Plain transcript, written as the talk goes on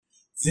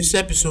This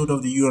episode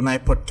of the You and I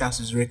podcast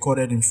is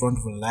recorded in front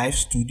of a live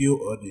studio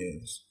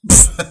audience.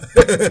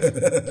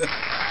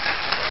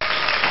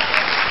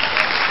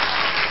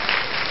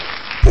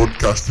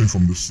 Podcasting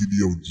from the city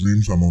of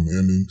dreams and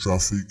unending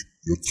traffic,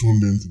 you're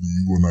tuned into the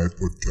You and I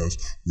podcast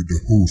with the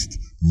host,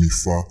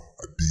 Mifa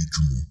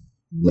Adejumo.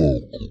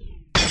 Welcome.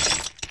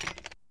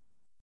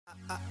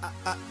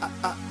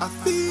 I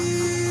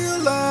feel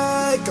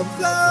like I'm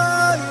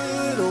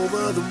flying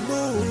over the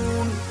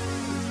moon.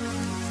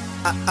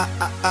 Baby,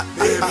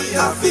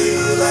 I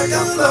feel like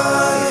I'm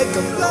flying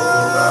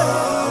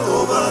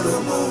over the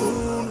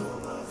moon.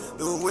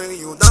 The way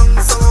you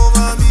dance all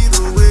over me,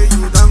 the way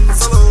you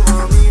dance all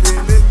over me, they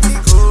make me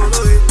go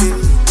away,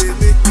 they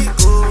make me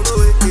go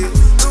away.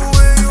 The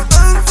way you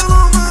dance all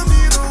over me,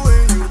 the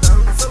way you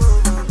dance all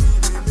over me,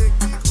 they make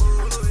me go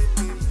away.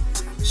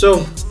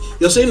 So,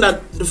 you're saying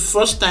that the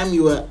first time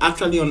you were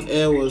actually on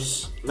air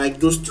was like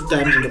those 2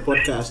 times in the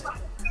podcast?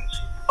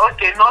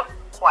 Okay, not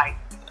quite.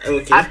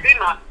 Okay. I've been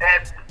on air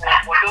before,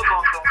 but those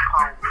ones don't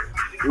count.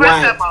 The Why?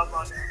 first time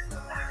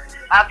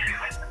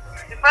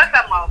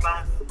I was on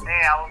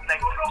air, I was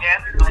like,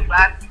 yes, I was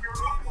asked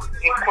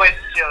a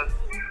question,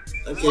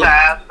 Okay. which I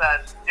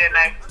answered. Then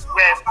I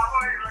went.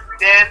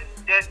 Then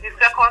the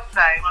second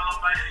time,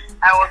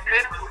 I was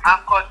meant to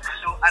anchor the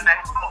show, and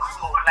I fucked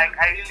up. Like, I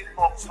really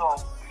fucked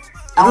up.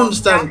 I don't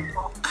understand.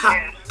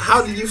 How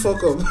did you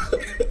fuck up?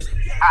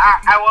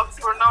 I was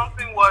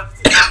pronouncing words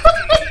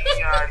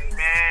wrongly, and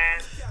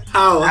man.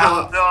 How?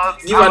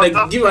 Give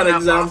an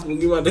example.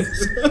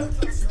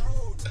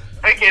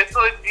 Okay, so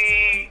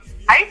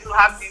I used to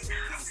have this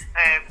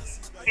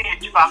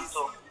pH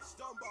factor.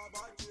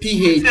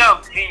 pH. Instead of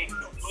B,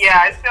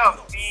 instead of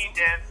B,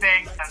 then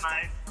thanks, and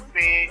I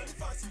say,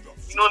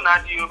 now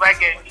the Yoruba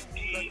get the D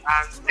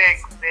and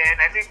thanks, then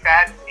I think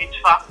that H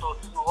factor,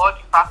 so all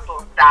the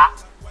factors that.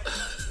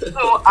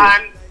 So,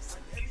 and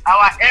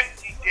our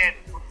MD then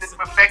was the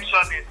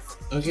perfectionist.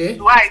 Okay.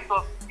 So it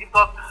was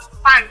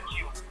thank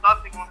you, not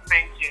even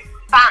thank you.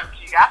 Thank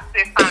you, you have to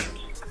say thank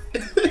you.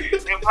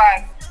 In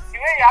fact, the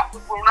way you have to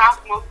pronounce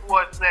most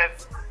words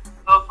is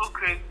so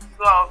crazy.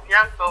 So I was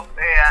yanked off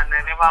there and I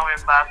never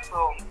went back. So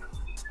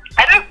I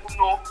don't even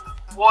know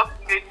what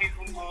made me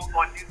even go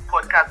on this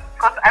podcast,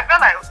 because I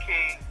felt like,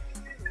 okay,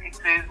 it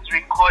is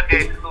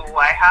recorded, so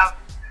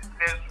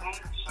there's room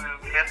to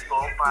mess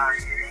up and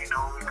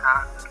we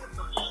can.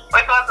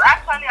 But it was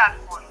actually at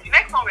fun. The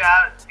next one we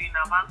are doing,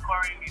 I'm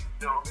anchoring it,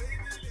 so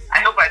I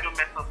hope I don't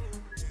mess up.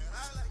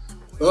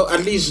 Well,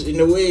 at least in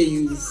a way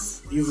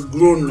you've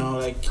grown now.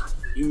 Like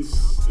you've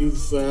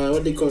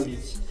what they call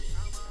it?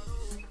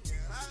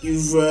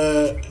 You've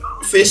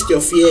faced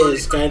your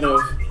fears, kind of.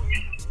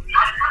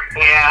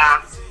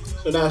 Yeah.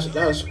 So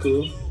that's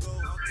cool.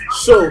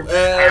 So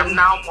I am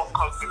now more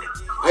confident.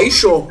 are you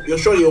sure? You're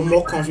sure you're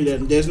more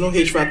confident? There's no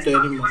H factor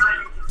anymore.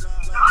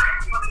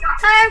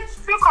 It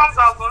still comes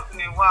out once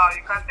in a while.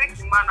 You can take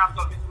the man out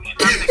of it, but you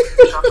can't take the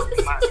fish out of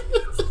the man.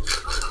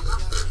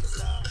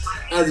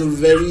 That's a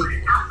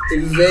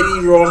very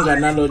wrong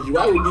analogy.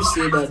 Why would you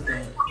say that?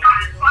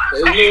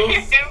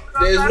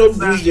 There's no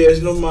bush,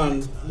 there's no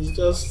man. It's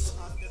just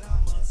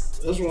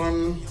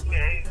one.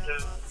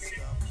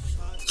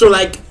 So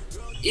like,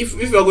 if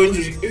you're going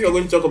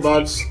to talk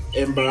about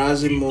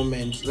embarrassing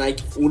moments, like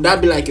would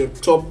that be like your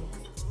top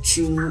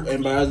 2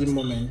 embarrassing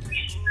moments?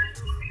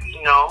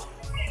 No.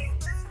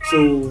 So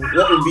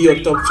what would be your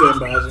top 2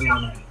 embarrassing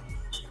moments?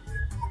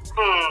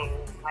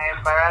 My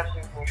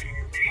embarrassing moment.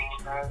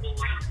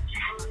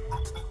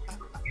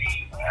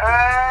 I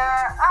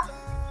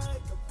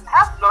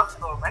have lots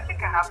of. I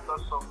think I have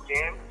lots of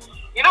them.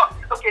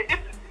 Okay, this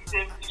is the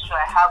same issue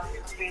I have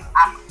with being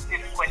asked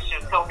this question.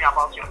 Tell me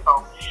about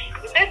yourself.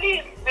 The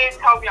lady says,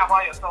 "Tell me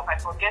about yourself." I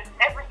forget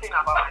everything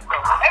about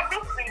myself, every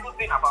single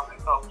thing about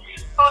myself.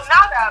 So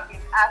now that I've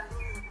been asked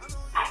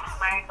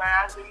my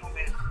embarrassing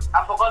moments,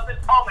 I've forgotten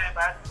all my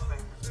embarrassing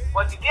moments.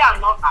 But the day I'm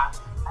not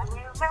asked, I will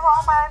remember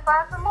all my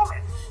embarrassing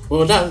moments.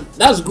 Well,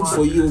 that's good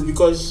for you,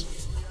 because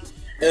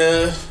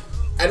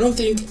I don't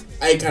think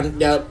I can.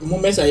 There are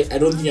moments I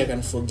don't think I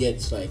can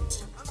forget. Like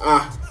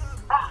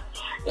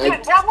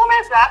there are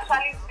moments I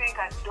actually think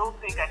I don't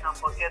think I can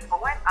forget.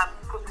 But when I'm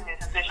put in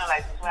a situation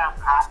like this where I'm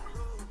asked,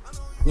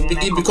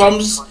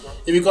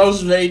 it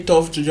becomes very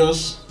tough to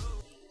just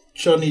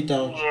churn it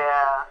out.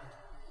 Yeah.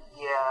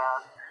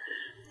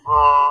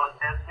 But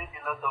there's been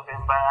a lot of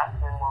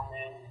embarrassing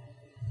moments.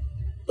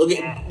 Okay,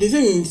 Yeah. The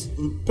thing is,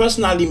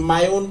 personally,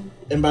 my own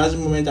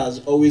embarrassing moment has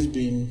always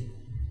been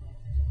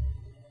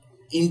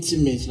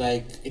intimate.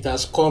 Like, it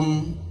has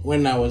come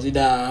when I was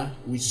either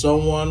with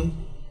someone,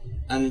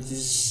 and it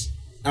is.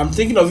 I'm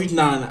thinking of it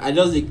now, and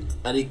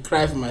I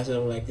cry for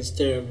myself. Like, it's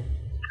terrible.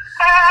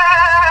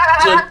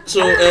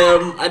 So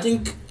I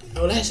think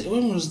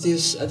when was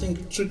this? I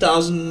think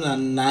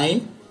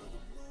 2009.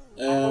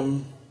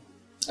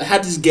 I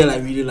had this girl I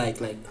really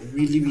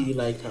really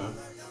like her.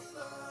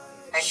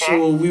 Okay.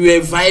 So we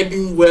were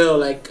vibing well.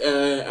 Like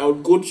I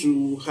would go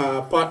to her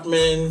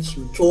apartment,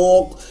 we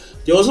talk.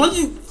 There was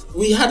nothing.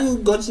 We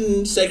hadn't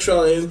gotten sexual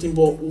or anything,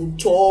 but we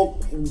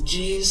talk, we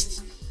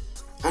gist.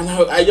 And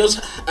I just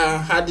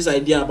had this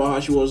idea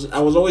about her. I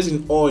was always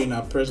in awe in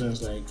her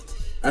presence, like,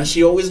 and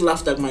she always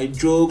laughed at my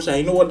jokes. And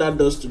you know what that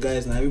does to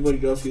guys now? Everybody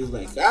just feels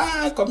like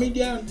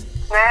comedian.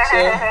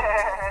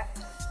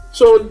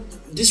 So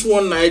this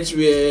one night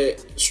we were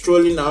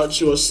strolling out.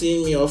 She was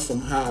seeing me off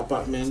from her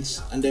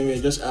apartment, and then we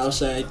were just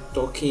outside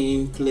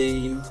talking,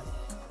 playing.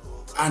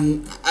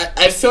 And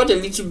I felt a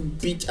little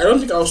bit. I don't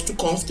think I was too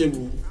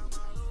comfortable.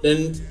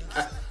 Then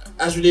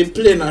as we were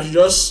playing, she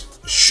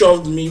just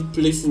shoved me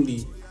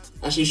playfully.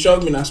 As she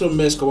shoved me, and I saw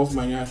mess come off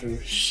my ass.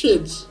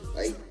 Shit,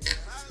 like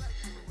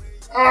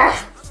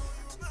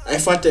I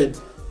farted.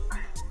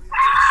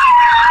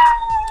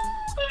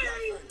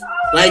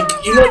 Like,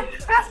 you know,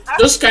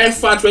 those kind of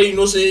fart where, you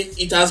know, say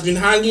it has been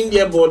hanging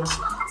there, but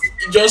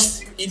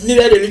it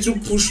needed a little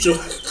push to.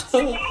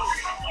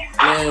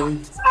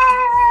 And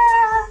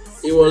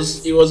it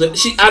was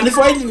and the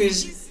funny thing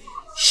is,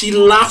 she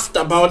laughed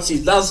about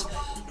it.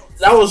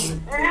 That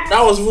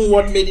was even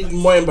what made it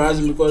more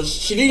embarrassing, because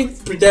she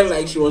didn't pretend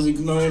like she was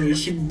ignoring me.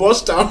 She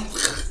burst out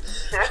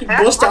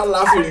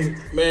laughing.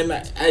 Man,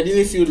 I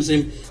didn't feel the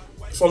same.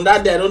 From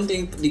that day, I don't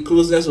think the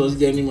closeness was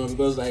there anymore,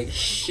 because like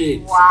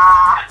shit.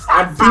 Wow.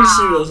 I'm being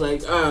serious.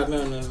 Like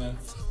no.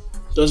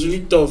 It was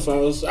really tough.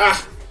 I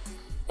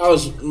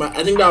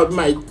think that would be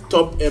my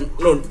top.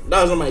 No,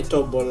 that was not my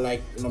top, but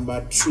like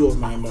number 2 of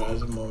my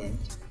embarrassing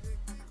moments.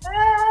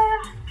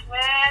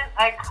 Man,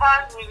 I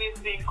can't really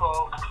think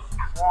of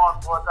one,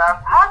 but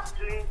I've had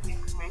doing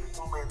intimate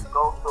moments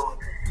also.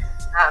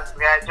 That's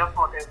where I just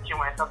wanted to kill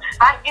myself.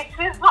 And it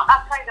is not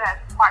after that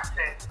I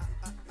farted.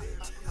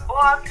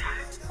 But,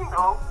 you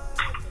know,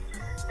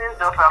 things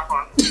just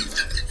happen.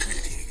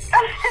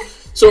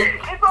 So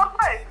It was not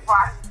a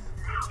fart.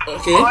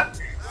 okay, But it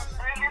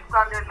really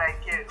sounded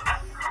like it.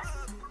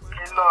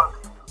 A lot.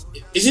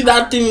 is it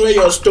that thing where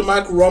your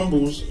stomach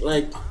rumbles?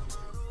 Like,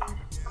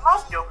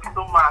 Not your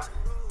stomach.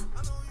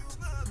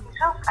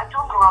 I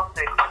don't know how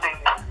to explain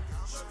it.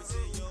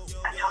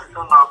 I just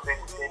don't know how to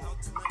explain it.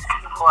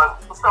 But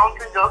the sound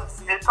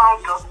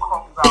just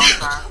comes out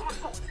and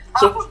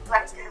So- I was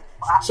like,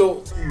 "Ah."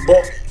 so,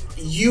 but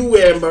you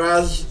were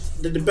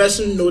embarrassed. Did the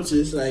person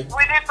notice? Like,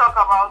 We didn't talk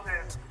about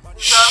it.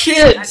 Because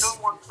Shit. I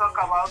don't want to talk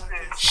about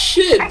it.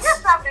 shit. I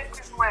guess that makes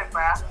it more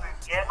embarrassing.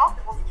 Yeah, not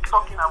people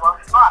talking about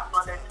it, not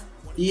acknowledging it.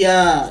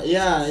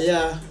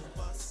 Yeah.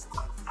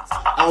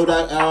 I would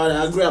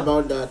agree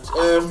about that.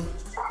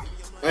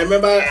 I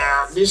remember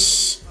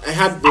this. I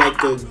had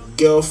like a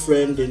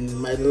girlfriend in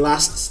my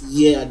last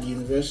year at the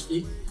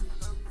university,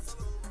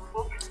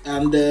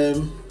 and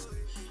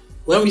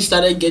when we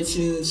started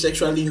getting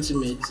sexually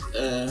intimate,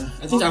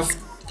 I think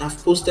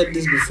I've posted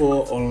this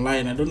before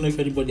online. I don't know if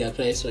anybody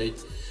actually saw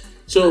it.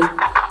 So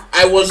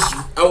I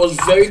was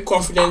very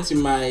confident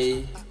in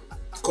my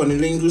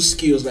cunnilingus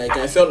skills. Like,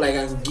 I felt like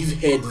I could give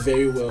head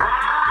very well.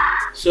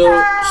 So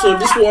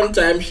this one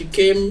time she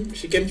came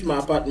to my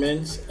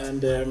apartment,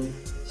 and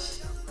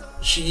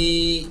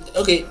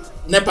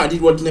NEPA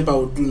did what NEPA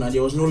would do now.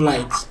 There was no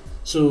light.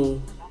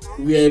 So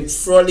we were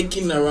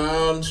frolicking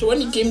around. So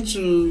when it came to,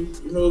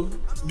 you know,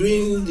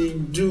 doing the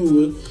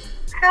do,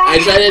 I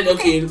decided,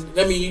 okay,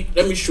 let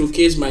me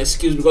showcase my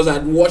skills, because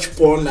I'd watched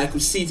porn. I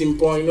could see it in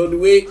porn. You know, the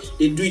way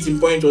they do it in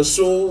porn, it was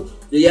so,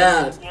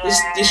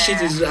 this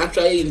shit is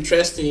actually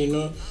interesting, you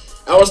know.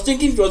 I was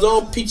thinking it was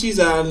all peaches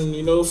and,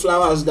 you know,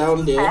 flowers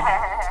down there.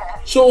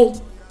 So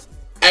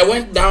I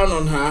went down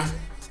on her,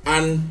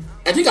 and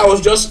I think I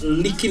was just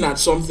licking at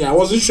something. I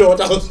wasn't sure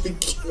what I was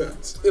licking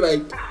at.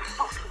 Like,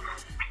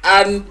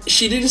 and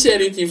she didn't say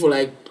anything for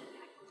like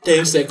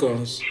 10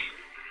 seconds.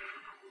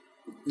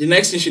 The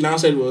next thing she now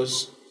said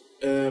was,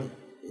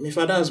 my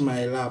father has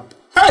my lap.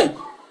 Hey! What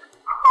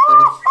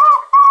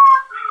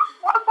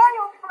about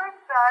your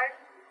first time?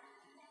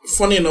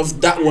 Funny enough,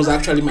 that was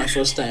actually my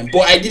first time.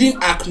 But I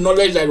didn't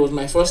acknowledge that it was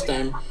my first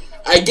time.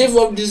 I gave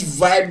up this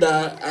vibe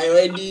that I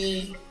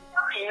already...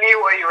 You knew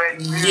what you were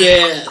doing.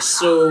 Yeah,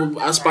 so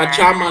as per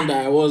chairman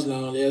that I was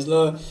now, it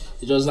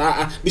was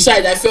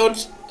besides, I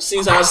felt,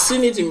 since I had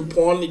seen it in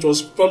porn, it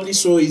was probably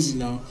so easy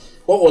now.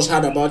 What was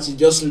hard about it,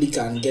 just lick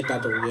and get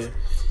out of there.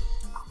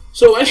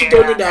 So when she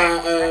told me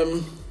that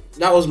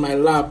that was my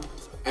lap,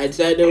 I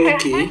decided,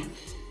 okay,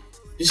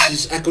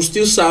 I could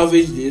still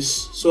salvage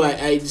this. So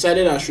I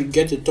decided I should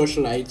get a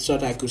torchlight so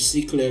that I could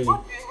see clearly.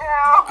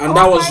 And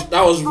that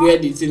was where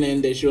the thing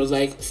ended. She was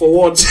like, for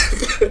what?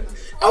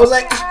 I was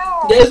like,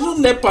 there's no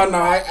NEPA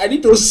now. I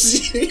need to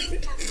see.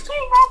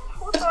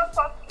 Oh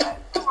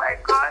my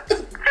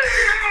god.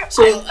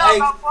 So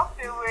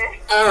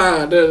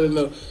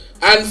no.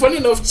 And funny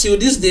enough, till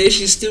this day,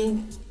 she still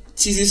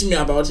teases me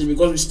about it,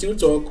 because we still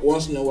talk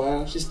once in a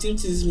while. She still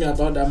teases me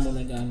about that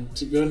moment, and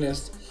to be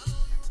honest,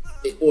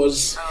 it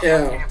was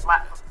hell. Okay,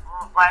 my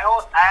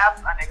own, I have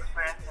an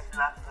experience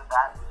similar to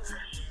that.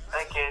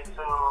 Okay,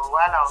 so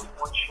while I was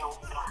watching,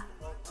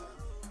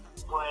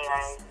 where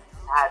I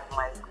had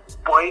my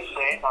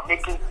boyfriend, I'm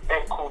making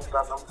echoes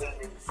that I'm being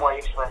a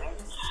boyfriend.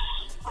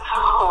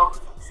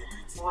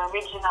 So we were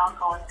making out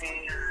one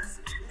day,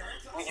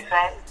 and we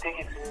decided to take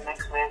it to the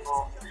next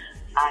level,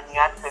 and he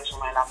had sex with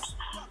my lap.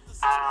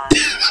 and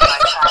my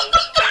type.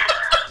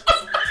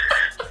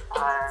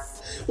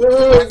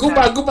 Wait,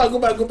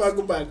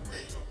 go back.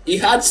 He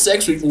had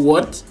sex with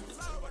what?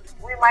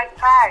 With my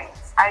type.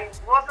 I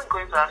wasn't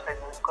going to have sex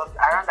with him because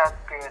around that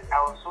period I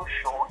was so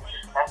sure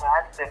that if I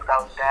had sex I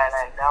would die.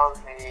 Like that was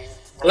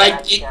the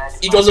Like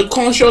it was a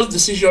conscious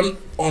decision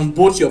on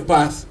both your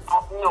part.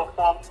 No,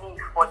 for me,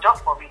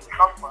 just for me,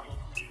 not for me.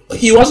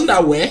 He wasn't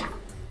aware.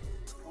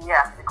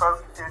 Yeah,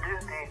 because to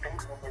this day he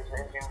thinks he's a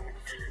virgin.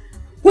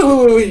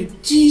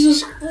 Wait.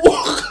 Jesus.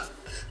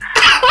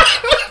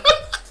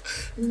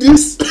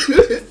 This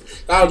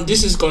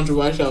this is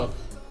controversial.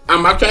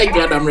 I'm actually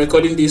glad I'm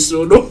recording this,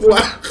 so don't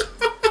worry.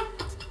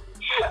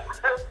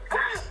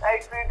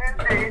 Like to this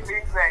day he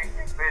thinks like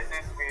he's a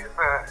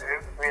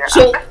virgin.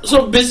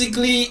 So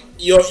basically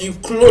you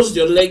closed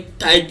your leg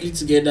tightly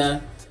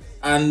together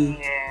and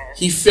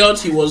he felt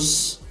he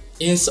was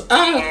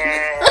inside.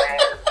 Yes.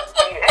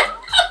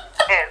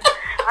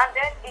 And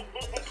then it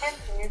came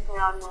to meet me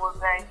and he was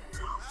like,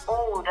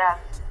 oh,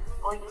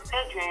 you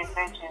said you're a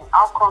virgin,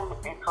 how come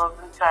it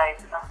wasn't tight?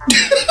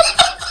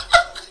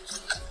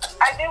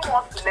 I didn't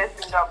want to let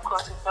him down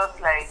because it felt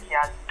like he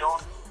had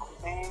done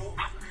something.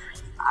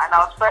 And I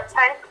was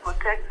trying to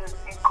protect his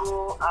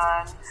ego,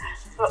 and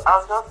so I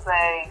was just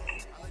like,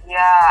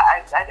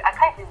 I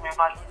can't even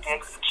remember the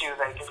excuse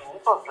I gave him.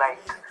 It was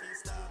like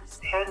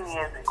 10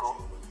 years ago.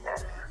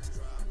 Yes.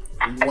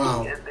 Wow.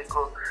 10 years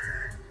ago.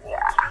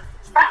 Yeah.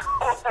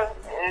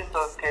 It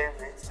was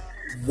crazy.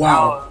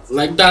 Wow.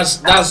 Like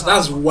that's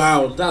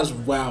wild. That's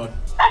wild.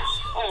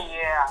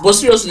 Yeah. But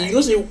seriously, you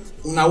know say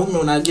na women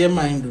when I get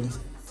mind though.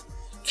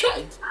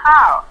 Try.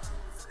 How?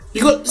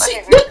 Because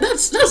see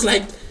that's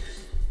like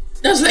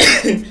that's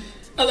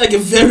like a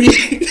very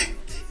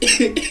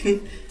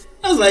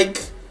that's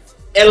like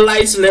a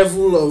light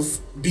level of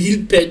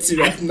being petty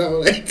right now.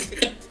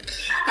 Like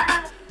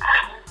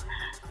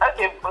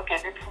Okay,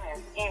 the thing is,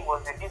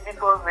 if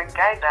it was the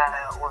guy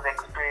that was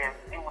experienced,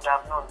 he would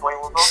have known, but it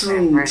was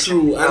also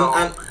true.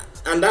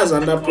 And that's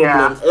another problem.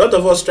 Yeah. A lot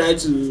of us try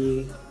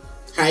to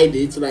hide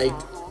it, like.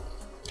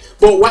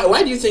 But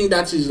why do you think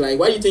that is? Like,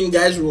 why do you think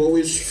guys will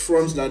always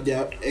front that they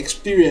are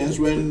experienced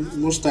when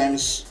most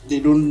times they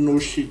don't know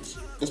shit,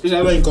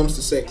 especially when it comes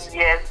to sex?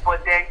 Yes,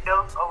 but their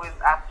girls always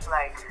act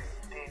like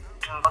they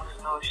do not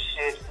know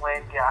shit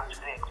when they are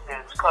actually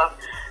experienced. Because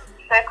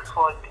sex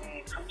for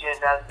the two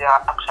genders, they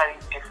are actually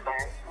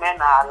different. Men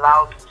are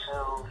allowed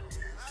to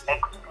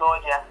explore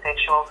their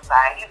sexual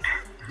side.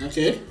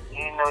 Okay.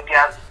 You know, they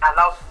are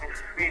allowed to be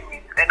free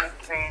with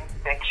anything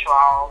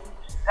sexual.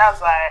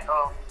 That's why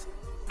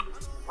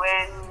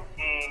when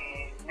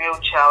a male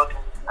child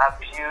is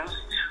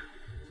abused,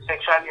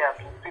 sexually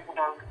abused, people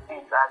don't see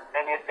it as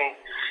anything.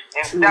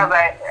 And that's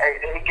why,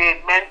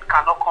 again, men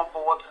cannot come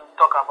forward to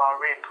talk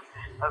about rape.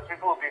 Because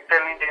people will be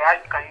telling them, how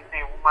can you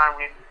say a woman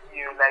raped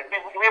you? Like,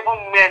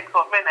 even men,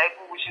 some men are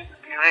even wishing to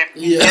be raped.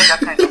 Yeah. That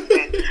kind of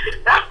thing.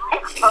 That's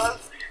because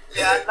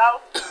they are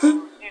allowed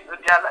to, you know,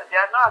 they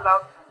are not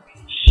allowed to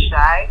be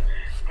shy.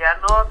 They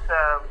are not,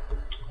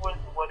 what's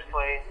the word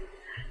for it?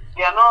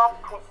 They are not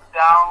put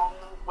down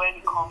when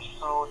it comes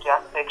to their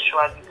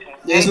sexuality.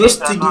 There's no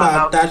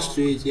stigma attached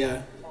to it,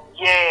 yeah.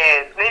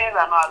 Yes, ladies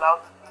are not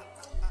allowed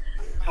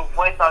to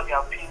voice out their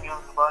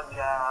opinions about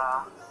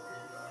their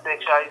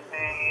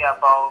sexuality,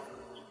 about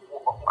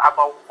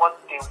what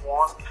they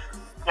want.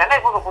 They're not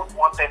even supposed to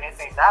want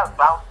anything. That's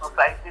how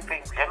society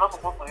thinks. They're not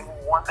supposed to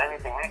even want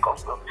anything when it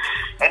comes to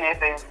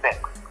anything sex.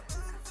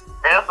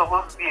 They're not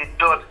supposed to be a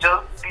dot,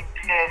 just be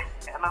there.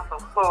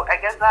 So I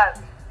guess that's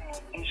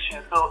the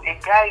issue. So a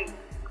guy is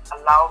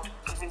allowed,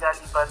 given that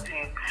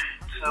liberty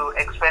to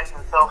express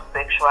himself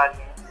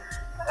sexually.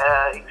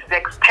 It is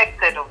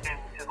expected of him.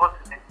 It is what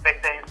is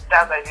expected.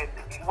 That's why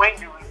when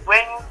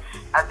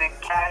as a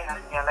guy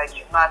and you're like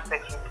you've not had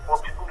sex with before,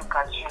 people look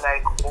at you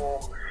like, oh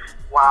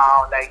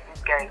wow, like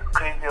this guy is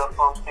crazy or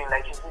something.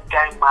 Like is this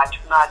guy mad?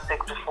 You've not had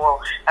sex before.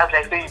 That's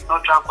like saying you've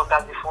not drank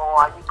water before.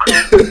 Are you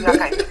crazy? That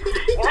kind of,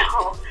 you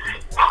know.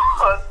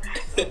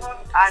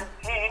 And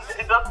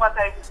it doesn't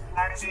matter if it's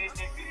married, if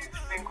it's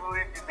single,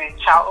 if it's a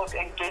child,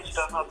 engaged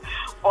or not.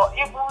 But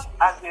even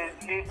as a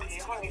lady,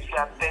 even if you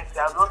are 30,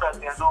 as long as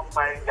they are not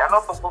married, they are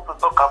not supposed to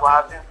talk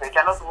about having sex. They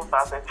are not supposed to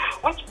have sex.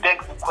 Which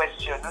begs the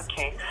question,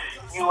 okay,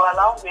 you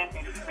allow men to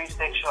be free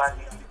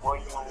sexually or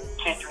you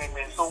cage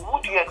women. So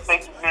who do you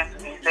expect men to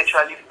be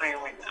sexually free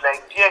with?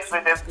 Like, do you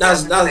expect them to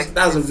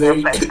That's a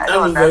very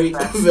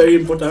very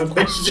important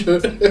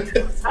question.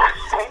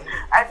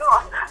 I don't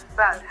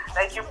understand.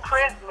 Like, you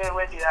praise men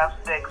when they have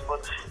sex,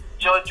 but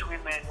judge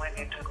women when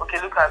they do. Okay,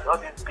 look at all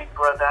this Big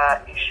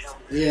Brother issue.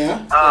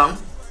 Yeah.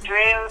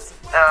 During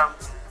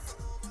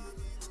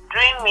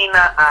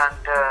Nina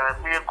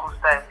and Miracle's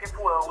time,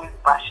 people were always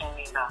bashing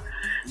Nina.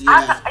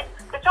 Yeah. And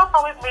it just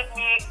always made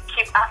me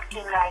keep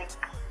asking, like,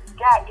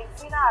 yeah,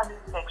 is Nina having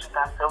sex with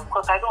herself?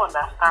 Because I don't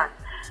understand.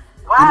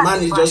 The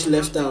man is just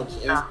left out.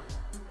 Yeah.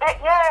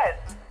 Yes.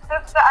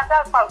 That's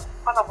part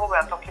of what we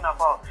are talking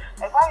about.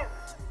 Like, why is,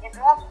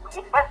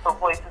 first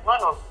of all, it is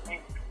none of these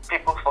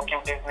people's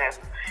fucking business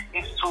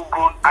if two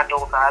grown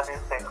adults are having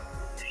sex.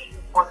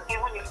 But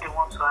even if they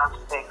want to have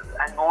sex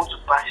and you want to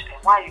bash them,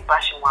 why are you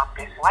bashing one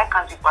person? Why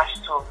can't you bash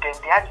two of them?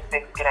 They had the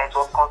sex together, it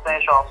was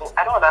consensual. So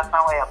I don't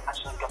understand why you're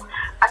bashing them.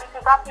 And it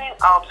is happening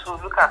to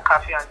look at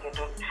Kathy and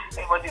Gedo.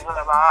 Everybody's all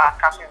about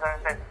Kathy is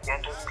having sex with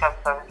Gedo,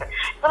 Kathy is having sex.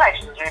 It's not like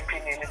she's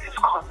raping him, it is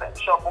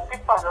consensual. But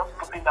people are just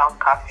putting down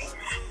Kathy.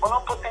 But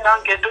not putting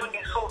down Gedo.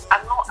 So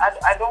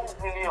I don't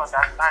really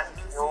understand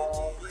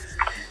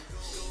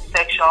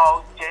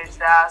sexual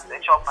gender,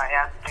 sexual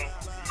bias thing.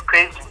 It's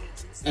crazy.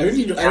 I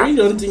really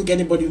don't think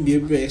anybody will be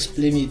able to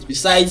explain it.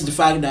 Besides the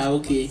fact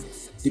that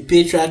the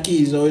patriarchy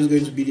is always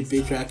going to be the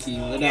patriarchy,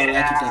 whether I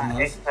like it or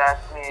not.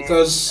 Exactly.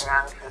 Because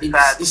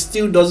it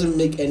still doesn't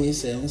make any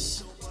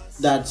sense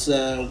that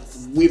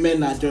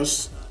women are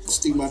just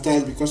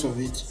stigmatized because of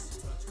it.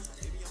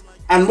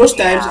 And most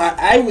times,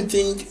 I would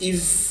think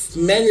if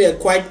men were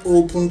quite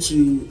open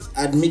to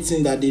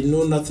admitting that they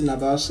know nothing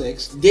about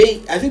sex,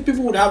 I think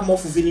people would have more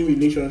fulfilling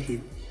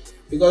relationship.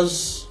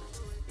 Because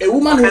a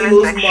woman who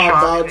knows more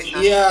about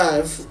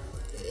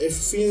a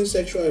feeling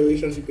sexual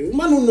relationship, a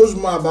woman who knows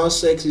more about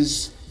sex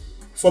is,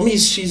 for me,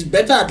 she's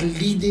better at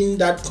leading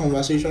that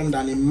conversation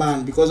than a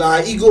man, because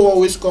our ego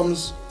always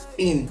comes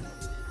in.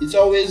 It's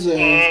always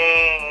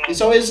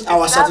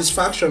our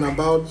satisfaction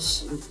about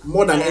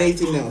more than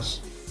anything else.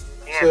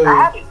 Yeah, so,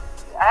 I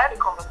had a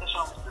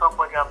conversation with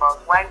somebody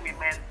about why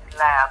women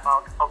lie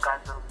about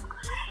orgasm,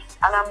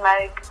 and I'm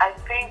like, I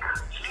think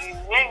the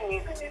main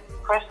reason is,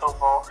 first of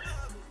all,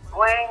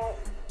 when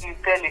you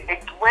tell a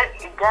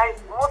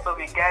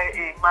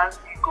man's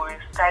ego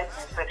is tied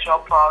to sexual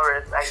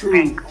prowess. I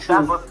think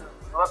that's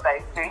what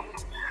I think.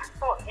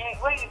 So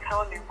when you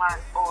tell a man,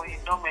 oh, you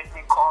don't make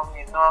me come,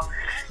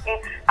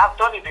 I've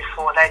done it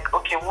before. Like,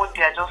 okay, one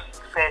day I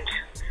just said,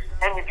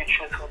 let me be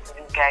truthful to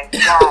you guys.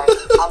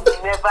 I'll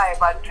never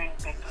ever drink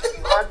this.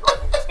 You heard on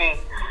his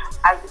face.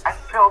 I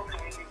felt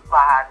really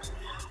bad.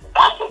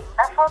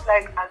 I felt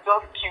like I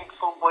just killed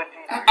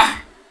somebody.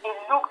 It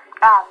looked,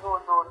 no.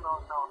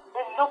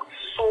 It looked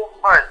so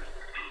hurt.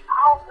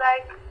 I was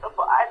like,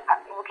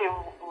 okay,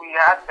 we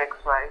had sex,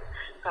 right?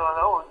 So I was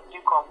like, oh, did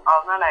you come? I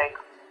was not like,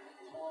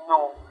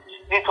 no.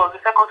 It was the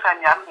second time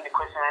he asked me the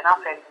question, and I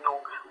said no.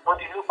 But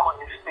the look on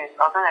his face,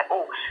 I was not like,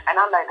 oh. And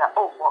I'm like that,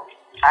 oh, well,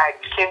 I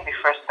came the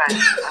first time.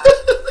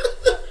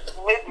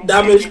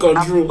 Damage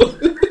control.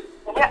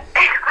 Yeah,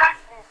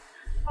 exactly.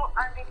 So,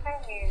 and the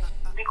thing is,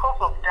 because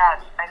of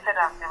that, I said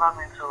I'm never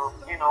meant to,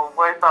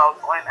 voice out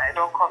when I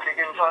don't come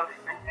again, because,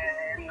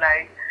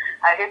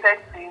 I hated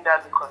seeing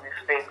that look on his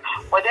face.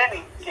 But then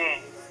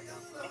again,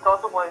 it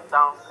also boils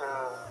down to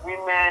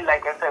women,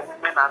 like I said,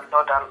 women are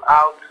not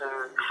allowed to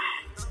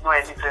know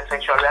anything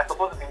sexual. We are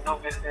supposed to be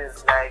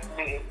novices, like,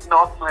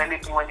 not know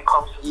anything when it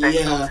comes to sex.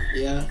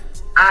 Yeah.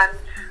 And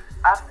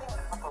I think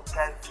a lot of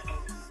guys do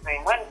this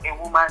thing. When a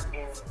woman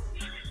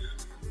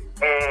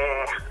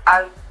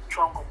has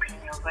strong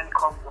opinions when it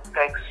comes to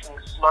sex,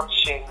 she's slut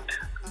shamed.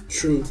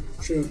 True.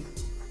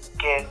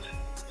 Get.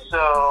 So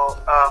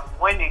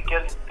when a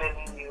girl is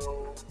telling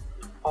you,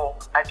 oh,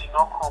 I did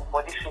not come,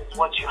 but this is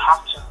what you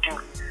have to do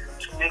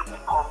to make me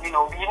come, they'll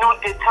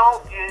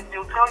tell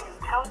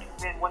the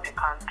men what they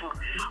can do.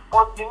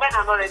 But the men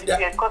are not ready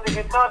yet, because if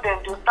you tell them,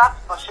 they'll start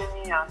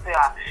questioning you and say,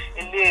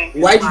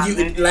 why did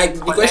you,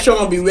 the question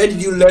will be, where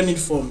did you learn it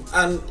from?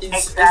 And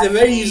it's a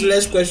very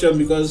useless question,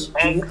 because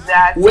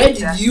where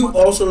did you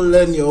also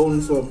learn your own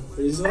from?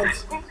 It's not.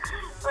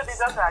 So they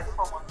just are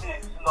different from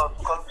this lot,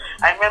 because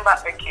I remember,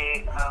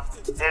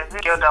 there's a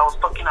girl that was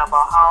talking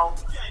about how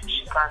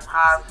she's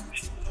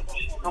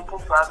open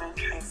to having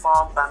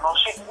threesomes and all.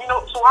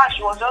 So how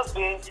she was just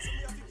being,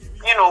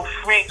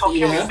 free,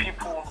 talking with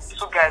people,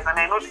 two guys, and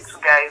I know the two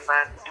guys,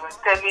 and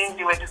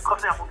they were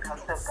discussing among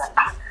themselves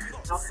that,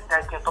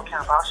 that they're talking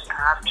about she can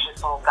have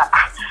threesomes, that, I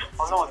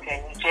don't know if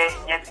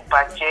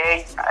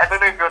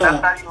you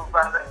understand you,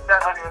 but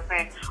that's what they were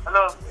saying.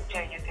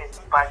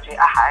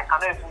 I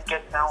cannot even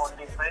get down on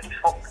this, I already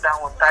fucked down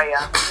on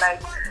tire.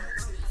 Like,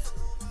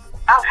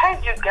 I've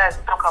heard you guys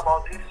talk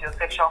about this, your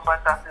sexual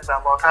fantasies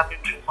about having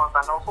threesomes,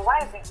 and also why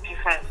is it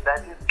different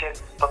that this girl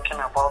is talking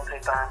about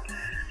it and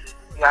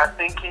you are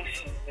thinking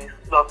she's a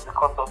slut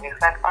because of it?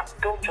 Like, I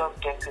don't just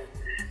get it.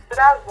 So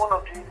that's one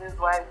of the reasons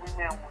why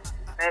women would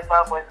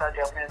never voice out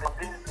their opinions.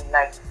 This is in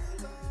life.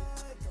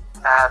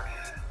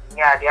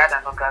 They had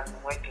an orgasm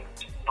when they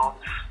did not.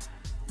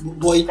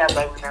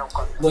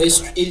 But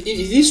it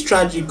is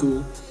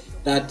tragical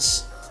that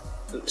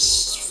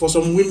for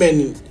some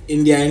women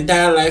in their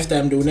entire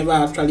lifetime they will never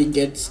actually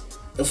get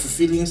a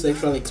fulfilling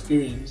sexual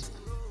experience.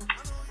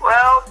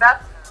 Well,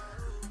 that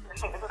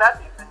is the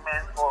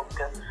men's fault,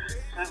 because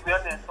to be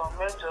honest, some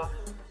men just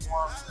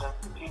want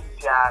to keep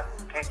their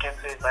dick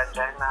into a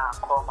vagina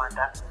and come, and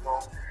that's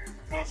all.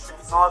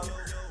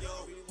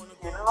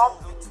 They do not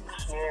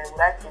care,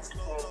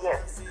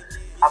 yes,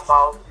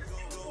 about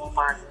the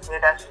woman,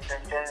 whether she's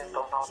enjoying it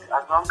or not.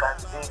 As long as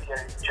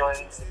they're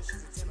enjoying it,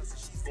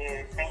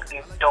 they think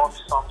they've done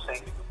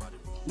something.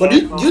 But do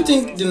you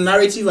think the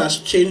narrative has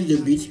changed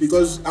a bit?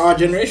 Because our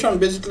generation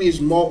basically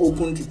is more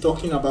open to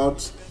talking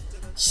about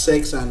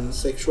sex and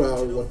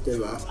sexual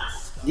whatever.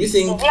 Do you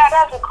think? Yeah,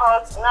 that's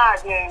because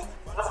nowadays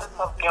lots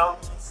of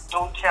girls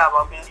don't care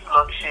about being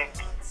slut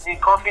shamed. The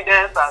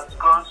confidence has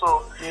grown,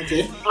 so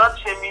Okay. slut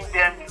shaming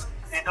them,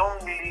 they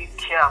don't really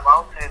care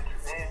about it.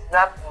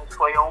 That is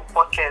for your own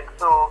pocket.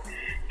 So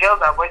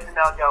girls are voicing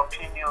out their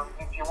opinion.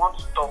 If you want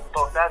to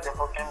talk, that's your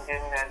fucking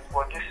business.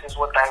 But this is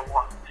what I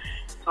want.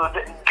 So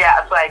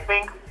so I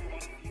think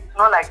it's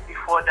not like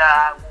before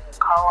that we will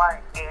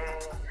cower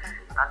again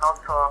and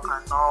not talk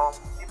and all.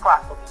 People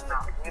are talking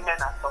now.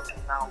 Women are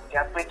talking now. They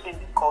are breaking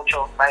the culture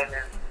of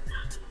silence.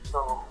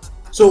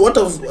 So what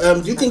of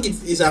do you think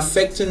it is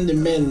affecting the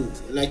men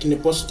like in a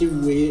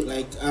positive way?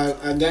 Like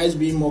are guys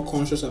being more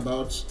conscious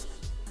about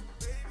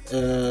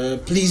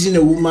pleasing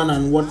a woman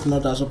and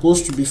whatnot, as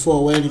opposed to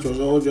before when it was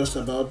all just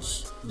about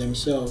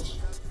themselves?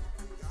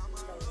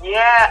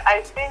 Yeah,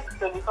 I think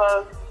so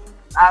because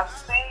I've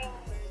seen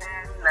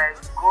men like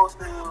go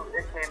through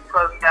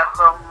because they're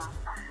from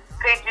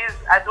pages.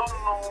 I don't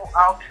know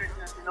how true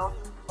it is,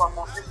 from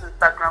most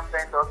Instagram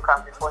vendors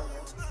can be funny.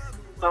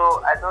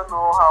 So I don't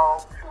know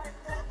how true it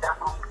is. There are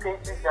some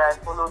pages that I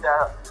follow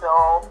that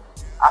sell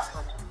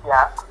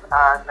aphrodisiacs,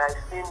 and I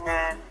see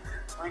men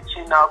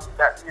reaching out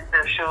that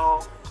they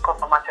show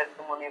customer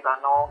testimonies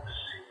and all.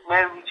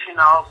 Men reaching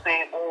out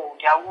saying, oh,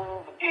 their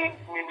womb,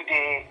 maybe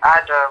they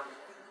had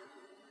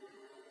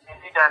they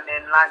did an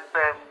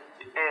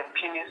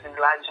penis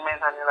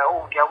enlargement, and they're like,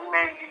 oh, their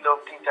women really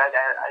loved it.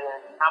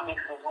 Now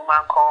makes the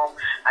woman come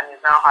and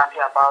is now happy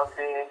about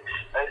it.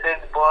 It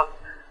says bought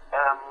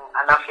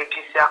an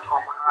aphrodisiac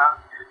from her,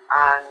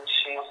 and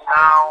she's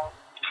now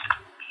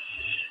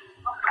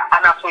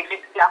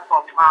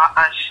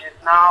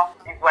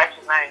his wife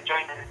is now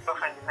enjoying it, his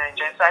girlfriend is now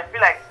enjoying it. So I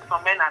feel like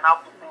some men are now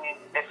putting in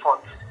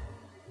effort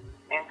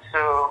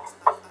into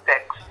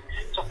sex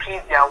to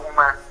please their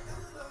woman.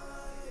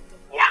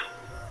 Yeah.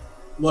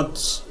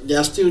 But they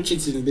are still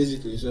cheating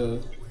basically, so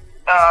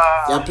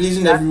they are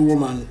pleasing that- every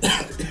woman.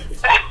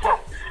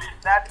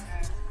 That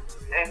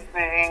is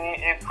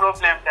a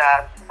problem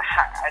that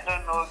I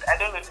don't know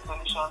the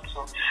solution to,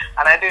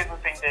 and I don't even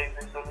think there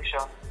is a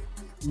solution.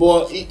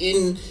 But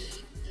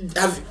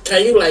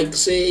can you like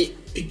say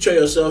picture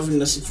yourself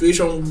in a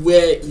situation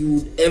where you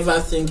would ever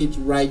think it's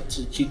right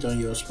to cheat on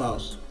your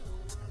spouse?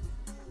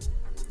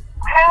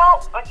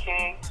 Well,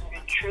 okay, to be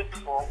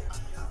truthful,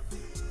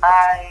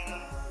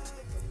 I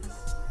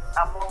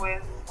am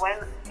always, when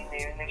in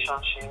a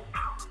relationship,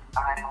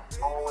 I am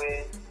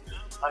always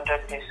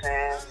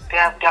 100%.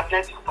 There are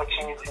plenty of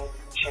opportunities to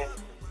cheat,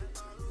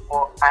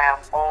 but I am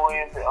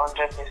always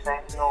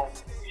 100% no,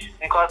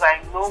 because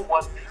I know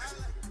what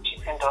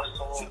cheating does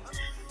to me,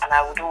 and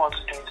I wouldn't want to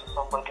do it to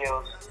somebody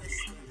else.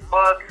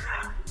 But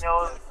there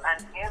was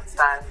an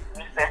instance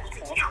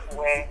recently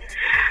where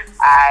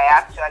I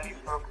actually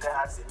broke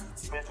that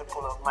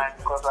principle of mine,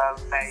 because I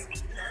was like,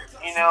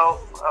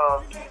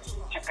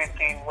 stupid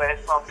thing where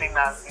something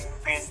has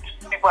been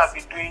people have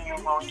been doing you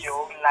wrong your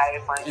whole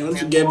life, and You want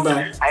to get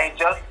back. I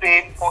just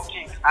say fuck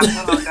it. I'm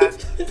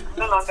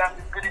no longer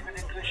goody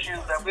two shoes.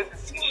 I'm going to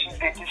see shoes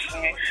they teach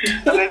me.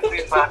 Let's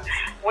be back,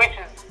 which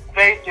is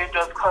very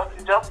dangerous because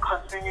it just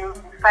continues.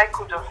 The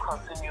cycle just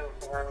continues,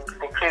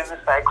 the crazy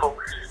cycle.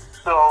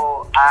 So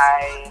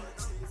I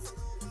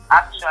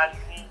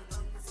actually,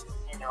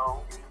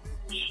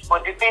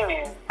 but the thing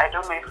is, I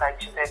don't know if I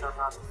cheated or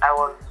not. I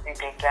was with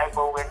a guy,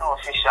 but we're not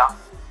official.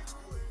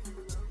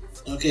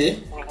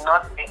 Okay. We did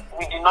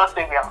not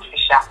say we are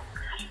official.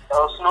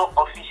 There was no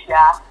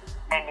official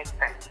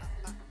anything.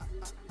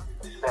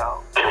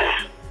 So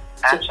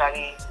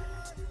actually,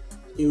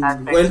 You I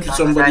went to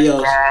somebody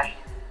else.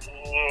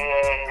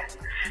 Yeah,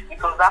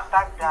 because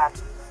after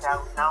that, I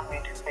will now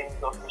make things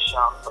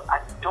official. So I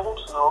don't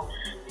know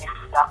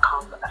if that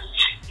counts as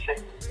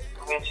cheating,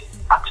 which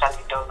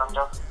actually does. I'm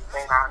just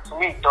saying that. To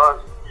me, it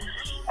does.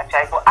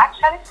 Actually, but I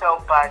actually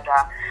felt bad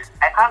that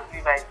I can't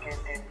believe I did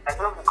this. I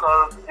know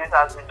because this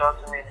has been done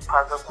to me in the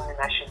past doesn't mean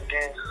I should be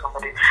doing it to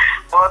somebody.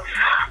 But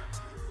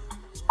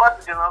what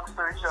is the long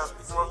story short?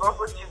 It was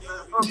also cheating.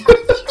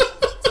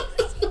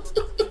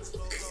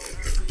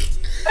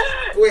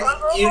 Wait,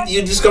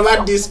 you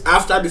discovered this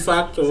after the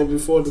fact or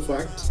before the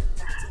fact?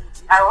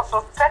 I was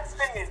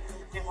suspecting it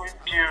even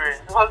during.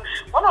 Because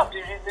one of the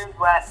reasons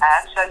why I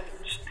actually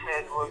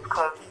cheated was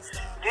because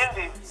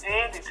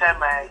during the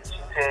time I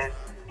cheated,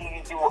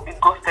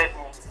 it ghosted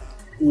me.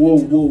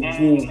 Whoa.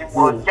 It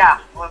was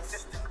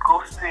just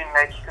ghosting.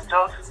 Like, you could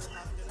just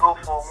go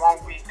for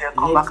 1 week, then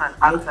come back and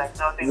act like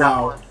nothing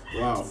happened.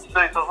 Wow. So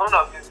it was one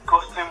of these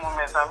ghosting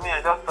moments. I mean,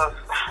 I just thought,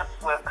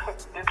 well,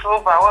 it's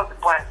over. What's the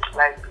point?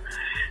 Like,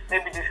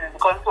 maybe this is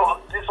because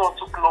this one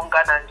took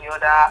longer than the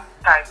other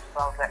times. So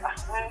I was like,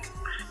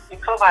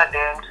 it's over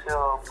then.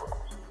 So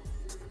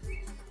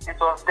it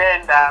was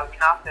then that we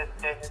now said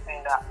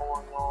everything that,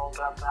 oh no,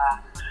 blah blah.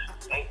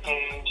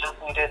 Okay, just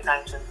needed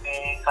time to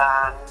think,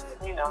 and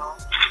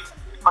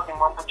all the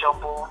mumbo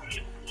jumbo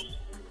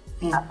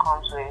that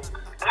comes with.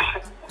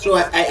 So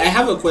I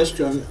have a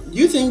question. Do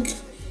you think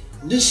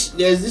there's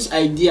this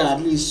idea,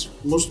 at least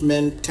most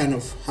men kind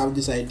of have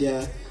this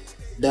idea,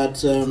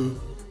 that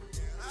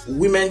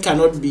women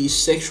cannot be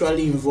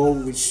sexually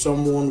involved with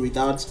someone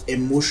without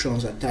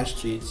emotions attached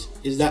to it.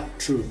 Is that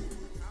true?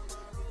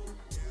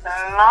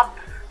 Not,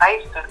 I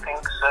used to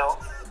think so,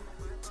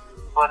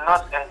 but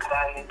not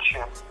entirely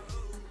true.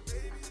 It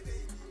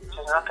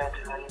is not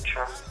entirely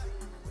true.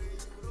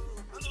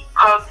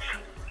 Because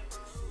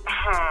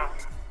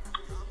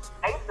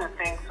I used to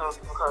think so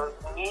because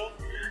me,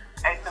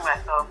 I see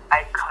myself,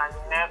 I can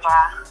never,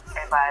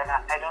 ever,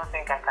 I don't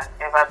think I can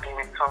ever be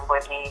with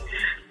somebody,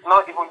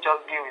 not even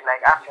just be with,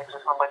 like, acting to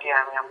somebody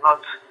I'm not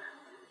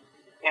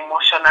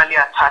emotionally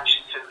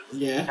attached to.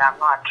 Yeah. That I'm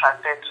not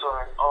attracted to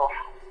and all.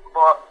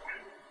 But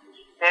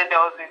then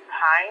there was a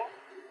time,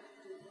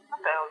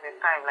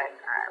 like,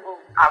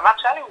 I'm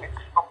actually with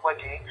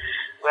somebody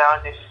where I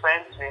was a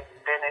friends with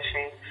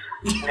benefits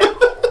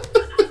level.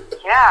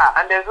 Yeah,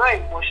 and there's no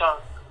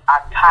emotions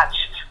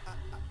attached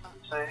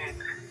to it.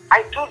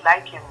 I do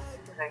like him.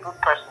 He's a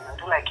good person. I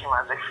do like him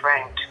as a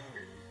friend.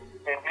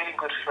 He's a really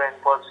good friend,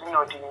 but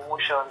the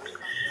emotions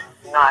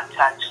not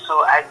attached. So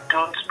I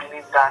don't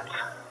believe that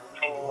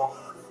anymore.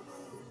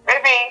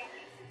 Maybe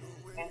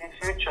in the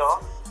future,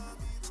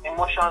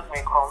 emotions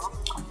may come.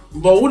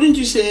 But wouldn't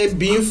you say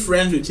being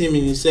friends with him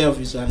in itself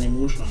is an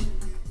emotion?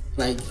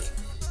 Like,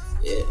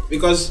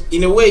 because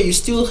in a way you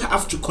still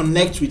have to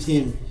connect with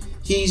him.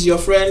 He's your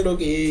friend,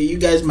 okay, you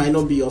guys might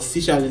not be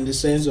official in the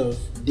sense of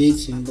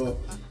dating, but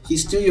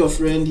he's still your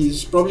friend.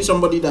 He's probably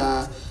somebody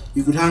that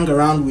you could hang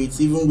around with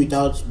even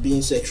without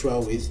being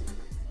sexual with.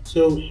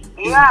 So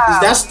is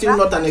that still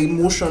not an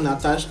emotion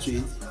attached to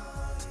it?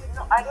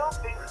 No, I don't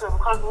think so,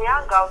 because we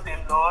hang out a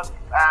lot,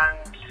 and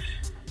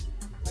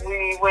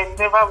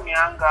whenever we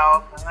hang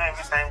out, not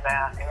every time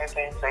that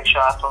anything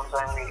sexual happens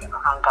when we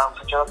hang out,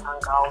 we just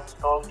hang out,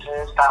 talk,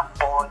 just have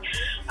fun,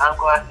 and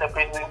go our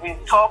separate ways. We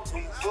talk,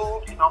 we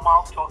do the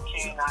normal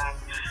talking, and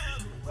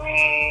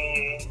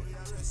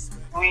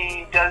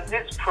there's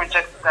this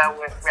project that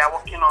we are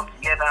working on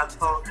together.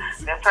 So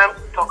there's time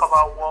to talk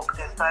about work,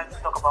 there's time to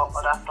talk about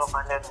other stuff,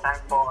 and there's time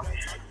for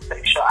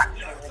sexual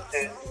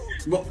activities.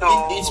 But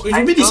So it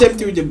will be the same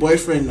thing with the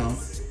boyfriend now.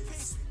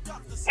 It's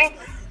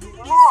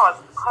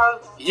not, because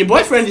Your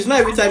boyfriend is not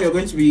every time you're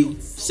going to be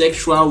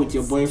sexual with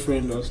your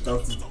boyfriend or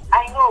stuff.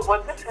 I know,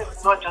 but this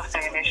is not just a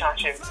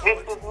relationship. This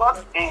is not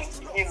a,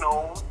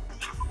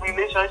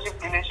 relationship.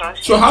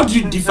 So how do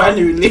you define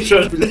a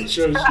relationship? Okay,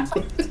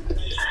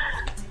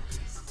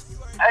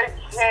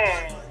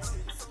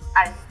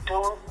 I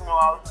don't know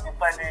how to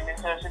define a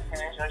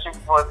relationship,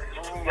 but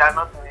we are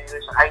not in a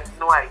relationship. I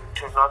know I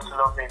do not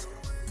love him,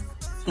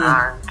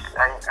 and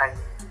I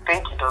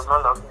think he does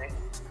not love me.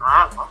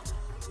 I don't know.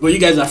 But you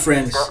guys are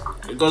friends,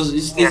 because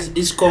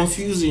it's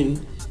confusing.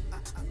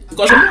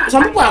 Because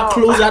some people are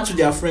closer to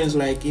their friends,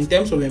 like in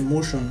terms of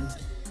emotion.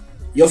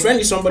 Your friend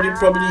is somebody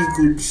probably you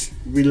could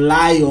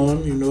rely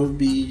on,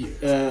 be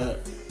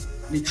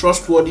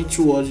trustworthy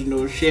towards,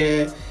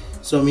 share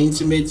some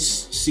intimate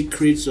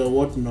secrets or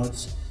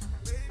whatnot.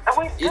 And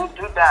we do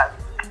that.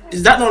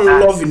 Is that not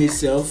love in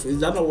itself? Is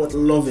that not what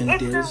love It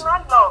entails? is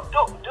not love.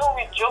 Don't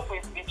we joke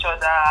with each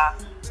other?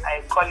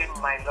 I call him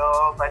my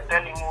love. I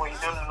tell him, oh, you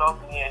don't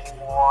love me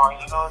anymore.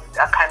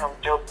 That kind of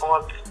joke.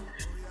 But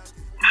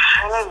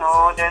I don't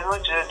know. There's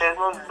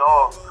no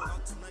love.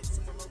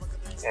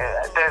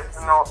 There's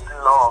no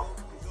love.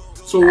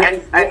 So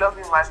I love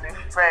him as a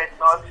friend,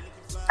 not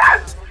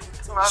as.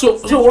 So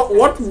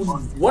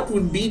what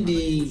would be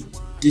the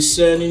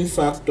discerning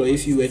factor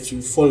if you were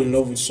to fall in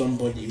love with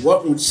somebody?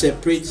 What would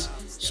separate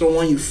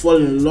someone you fall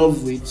in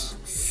love with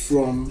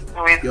from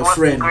your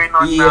friend?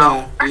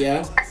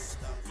 Yeah.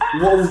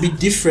 What would be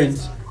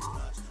different?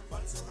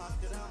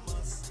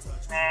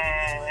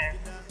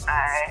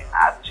 I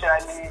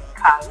actually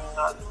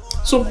cannot.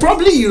 So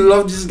probably you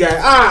love this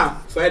guy.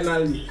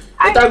 Finally.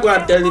 Better go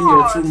and tell him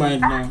your true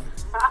mind now.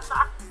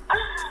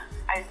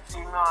 I do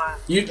not.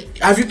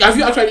 Have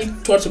you actually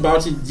thought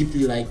about it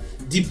deeply, like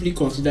deeply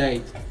consider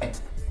it?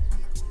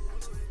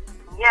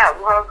 Yeah,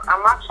 because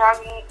I'm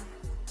actually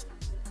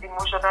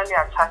emotionally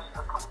attached to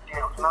somebody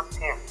else, not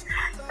him.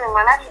 So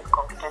my life is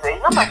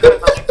complicated. My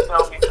friends always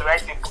tell me to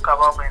write a book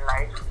about my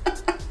life.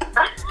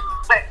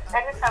 Like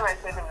anytime I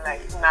tell them,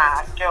 like,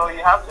 nah, girl,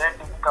 you have to write a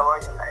book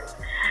about your life.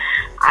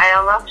 I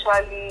am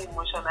actually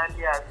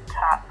emotionally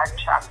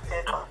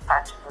attracted or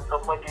attached to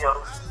somebody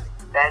else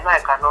that I know I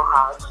cannot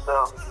have. So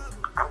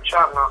I'm sure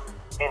I'm not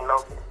in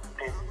love with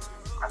this.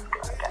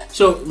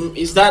 So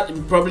is that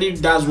probably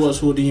that's what's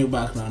holding you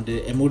back now?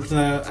 The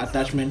emotional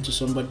attachment to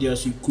somebody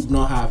else you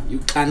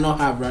cannot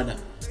have rather.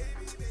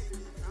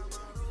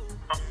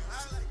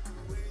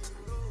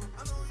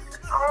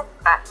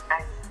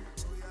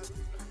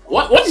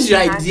 What is your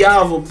idea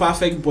of a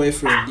perfect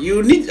boyfriend?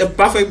 You need a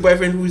perfect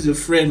boyfriend who is a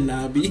friend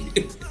now, B.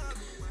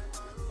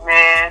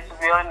 Man, to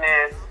be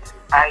honest,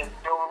 I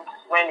don't.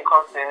 When it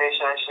comes to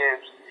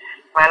relationships,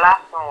 my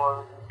last one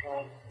was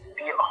the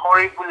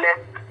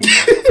horriblest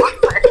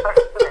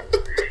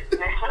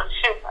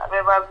relationship I've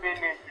ever been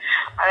in.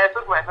 And I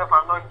told myself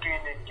I'm not doing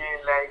it again.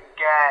 Like,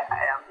 guy,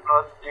 I am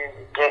not doing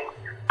it again.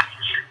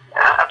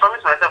 I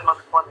promised myself not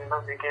to fall in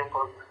love again,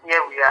 but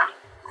here we are.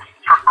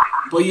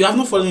 But you have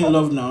not fallen in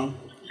love now.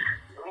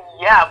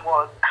 Yeah,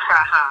 but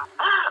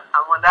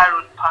I'm on that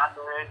road path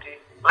already.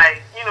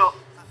 Like,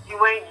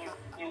 when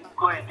you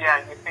go in there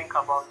and you think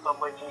about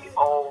somebody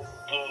all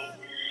day,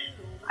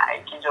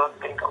 like you just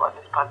think about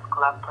this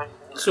particular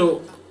person.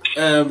 So,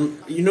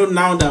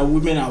 now that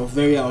women are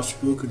very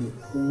outspoken,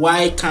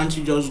 why can't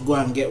you just go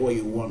and get what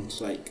you want?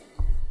 Like,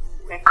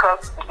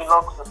 because it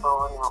belongs to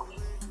someone else.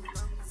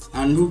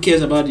 And who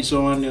cares about the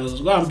someone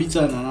else? Go and beat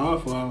her an hour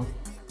for hour.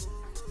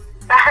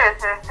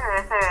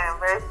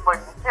 Very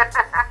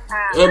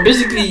funny.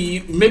 Basically,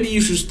 maybe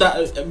you should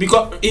start,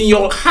 because in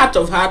your heart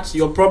of hearts,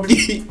 you're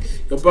probably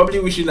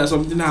wishing that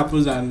something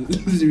happens and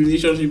the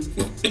relationship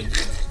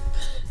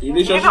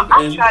ends.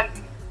 Actually,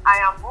 I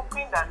am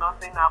hoping that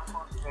nothing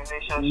happens to the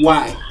relationship.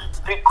 Why?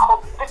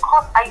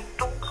 Because I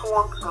don't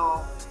want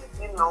to.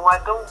 I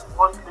don't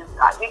want to.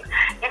 I think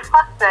the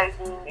fact that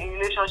in a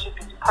relationship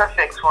is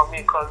perfect for me,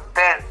 because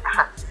then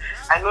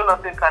I know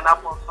nothing can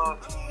happen, so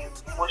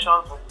the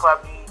emotions will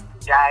probably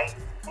die.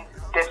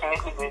 It's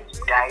definitely going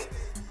to die.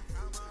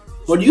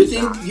 But do you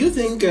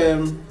think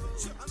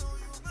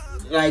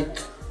like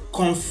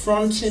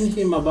confronting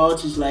him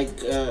about it,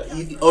 like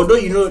although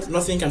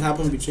nothing can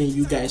happen between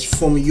you guys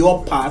from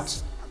your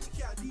part,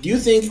 do you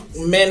think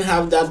men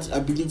have that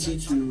ability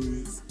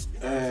to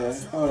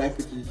how would I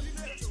put it,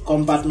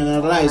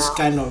 compartmentalize,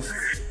 kind of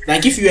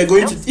like if you are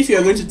going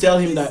to tell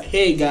him that,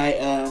 hey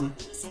guy,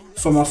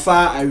 from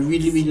afar I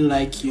really really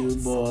like you,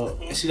 but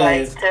I see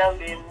that tell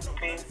him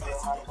things they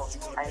happen.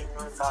 I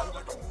know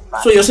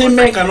that. So you're saying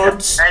men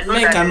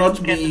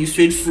cannot be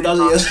faithful? That's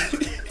what you're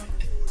saying.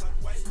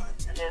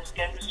 There's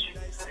chemistry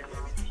between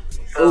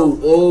them.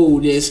 Oh,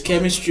 there's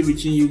chemistry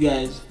between you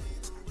guys.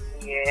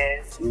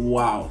 Yes.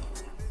 Wow.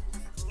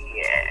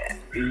 Yeah.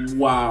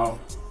 Wow.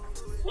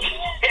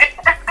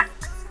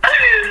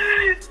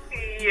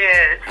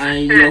 Yes.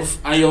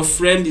 And your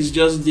friend is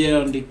just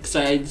there on the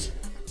side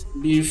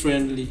being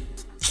friendly.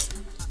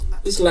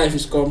 This life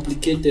is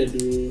complicated,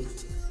 though.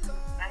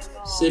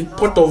 It's a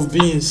pot of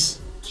beans.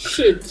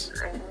 Shit.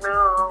 I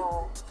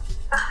know.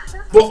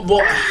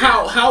 But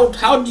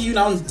how do you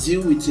now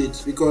deal with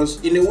it? Because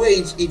in a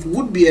way it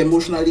would be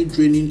emotionally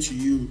draining to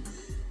you,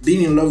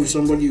 being in love with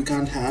somebody you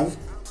can't have,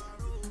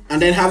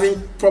 and then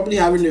probably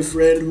having a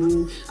friend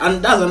who,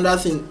 and that's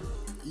another thing.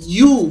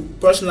 You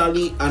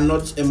personally are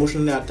not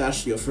emotionally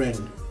attached to your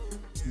friend,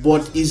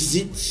 but is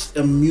it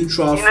a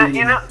mutual feeling?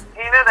 You know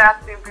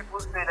that thing people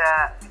say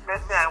that the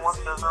person I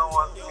want doesn't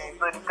want me,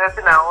 so the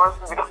person I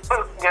want me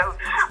doesn't get me.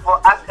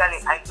 But actually,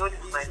 I know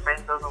this my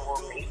friend doesn't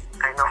want me.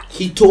 I know.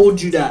 He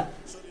told you that?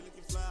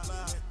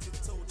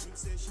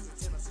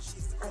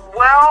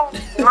 Well,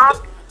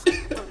 not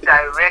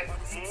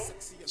directly.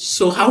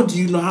 So how do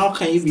you know? How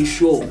can you be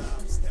sure?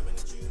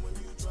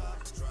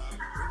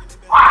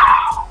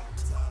 Wow.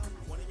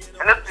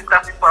 I know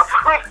Twitter people are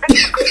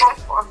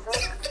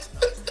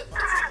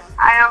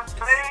I am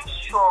very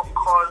sure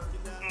because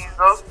he's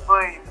also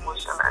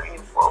emotionally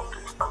involved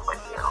with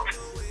somebody else.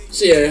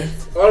 See,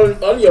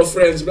 all your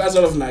friends, that's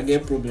all of my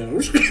get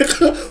problems.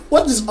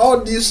 What is all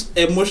this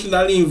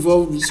emotionally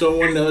involved with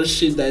someone else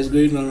shit that is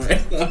going on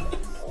right now?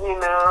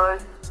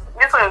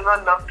 This one is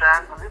not love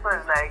triangle. This one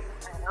is like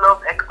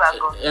love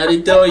hexagon. I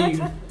didn't tell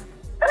you.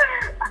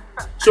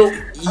 So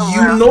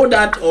you know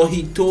that, or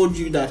he told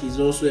you that he's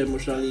also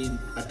emotionally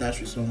attached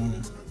with someone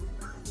else?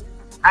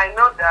 I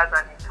know that,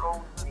 and he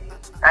told me.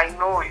 I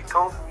know he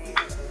told me.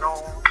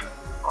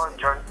 On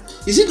John.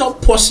 Is it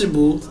not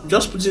possible?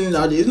 Just putting it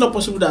out there. Is it not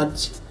possible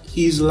that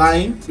he's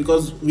lying?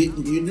 Because you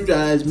do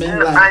that as men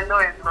lie. I know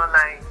it's not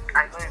lying.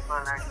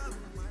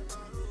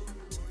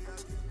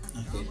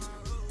 Okay.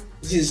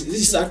 This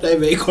is actually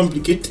very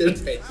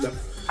complicated right now.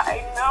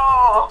 I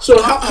know.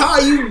 So how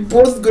are you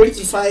both going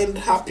to find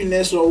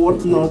happiness or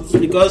whatnot?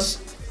 Because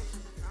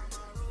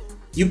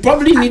you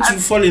probably need to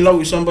fall in love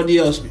with somebody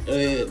else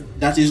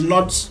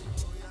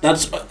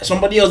that's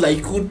somebody else that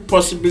you could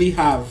possibly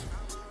have,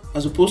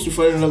 as opposed to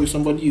falling in love with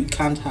somebody you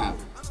can't have.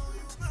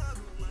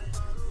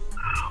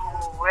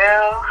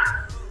 Well,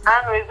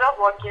 I know it's not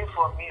working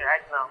for me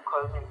right now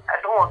because I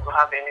don't want to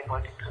have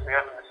anybody, to be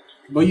honest.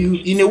 But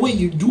in a way,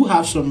 you do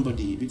have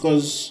somebody,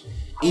 because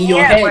in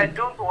your head. But I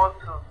don't want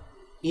to.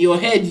 In your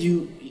head,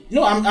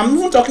 I'm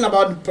even talking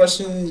about the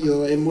person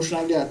you're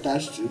emotionally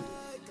attached to.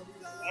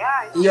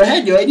 Yeah. In your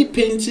head, you're already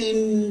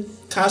painting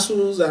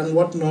castles and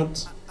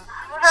whatnot.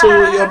 So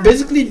you're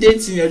basically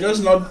dating, you're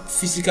just not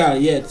physical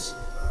yet.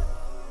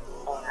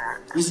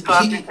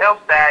 Because it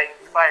helps that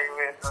it's far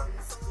away.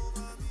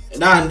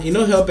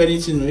 Dan, help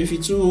anything. If you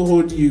too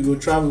hold you go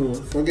travel,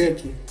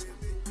 forget you.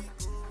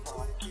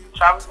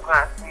 Travel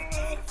and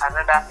see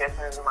another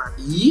person's man.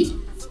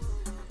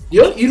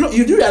 Yeah?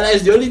 You do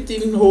realize the only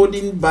thing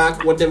holding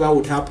back whatever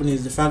would happen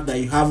is the fact that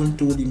you haven't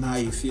told him how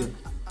you feel.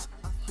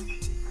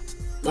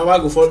 Mama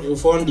go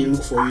find the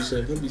look for you,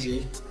 sir. Don't be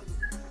say.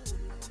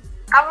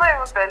 I'm not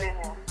even telling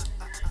him.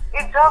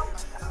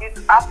 It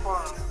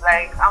happens.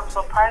 Like, I'm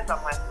surprised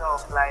at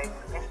myself. Like,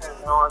 this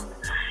is not.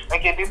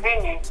 Okay, the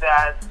thing is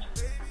that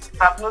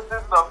I've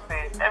noticed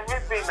something.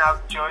 Everything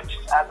I've judged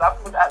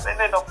has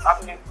ended up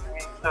happening to me.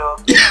 So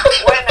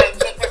when I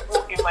see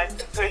people in my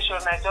situation,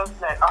 I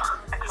just like, oh,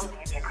 I can't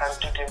believe you can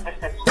do this.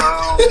 This is so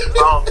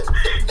wrong.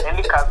 And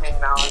look at me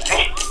now.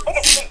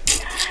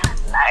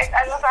 Like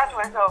I just ask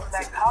myself,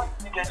 like, how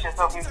did you get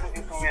yourself into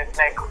this mess?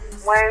 Like,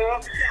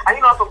 when are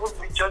you not supposed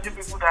to be judging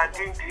people that are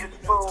doing this?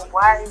 So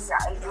why are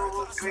you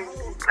doing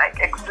this? Like,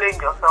 explain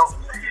yourself.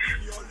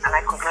 And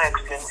I could not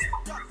explain it.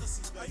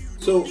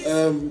 So,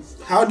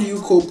 how do you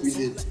cope with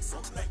it?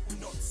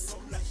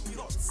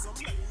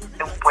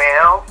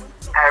 Well,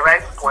 I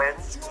write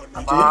poems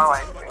about how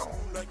I feel.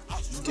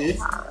 Okay.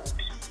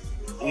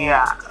 And,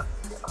 yeah.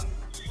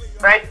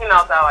 Writing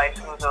out how I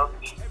feel just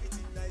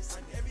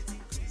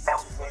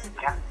helps me.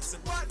 Yeah.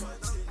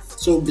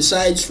 So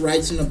besides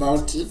writing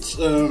about it,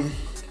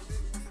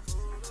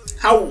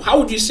 how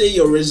would you say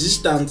your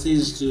resistance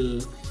is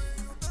to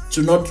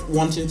not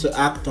wanting to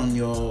act on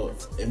your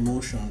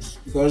emotions?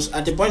 Because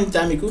at a point in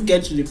time, you could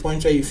get to the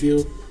point where you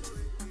feel,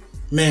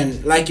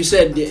 man, like you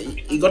said,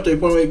 you got to the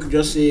point where you could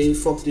just say,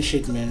 fuck this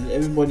shit, man.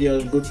 Everybody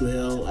else go to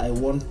hell. I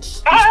want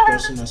this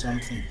person or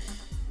something.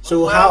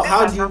 So Well,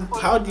 how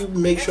do you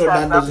make sure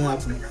that doesn't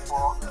happen?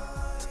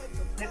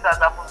 This has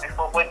happened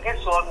before, but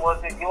this one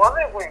wasn't even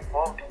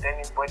involved with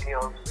anybody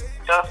else.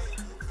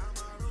 Just,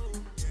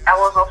 I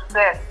was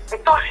upset.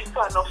 It turned into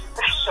an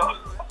obsession.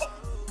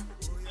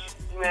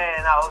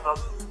 Man, I was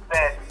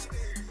obsessed.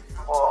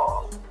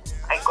 But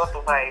I got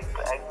over it.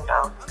 I knew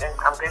that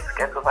I'm going to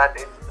get over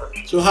this.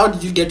 So how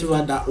did you get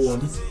over that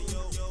one?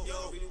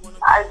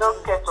 I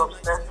just kept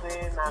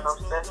obsessing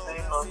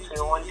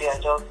until one day I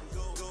just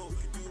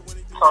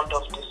turned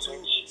off the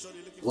switch.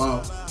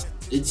 Wow.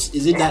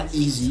 Is it that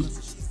easy?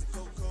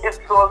 It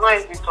was not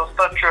easy, it was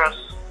torturous.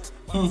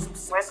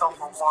 Went on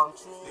for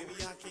months.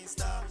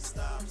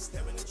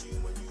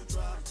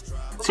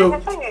 So The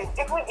thing is,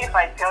 even if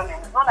I tell him,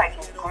 it's not like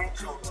he's going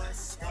to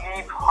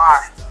leave her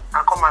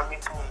and come and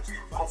meet me.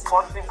 But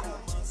possibly,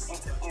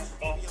 it is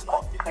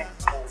impossible.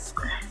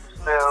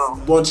 So,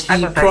 but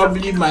he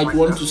probably might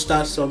want to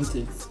start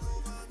something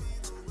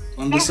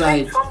on the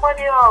side.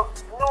 Somebody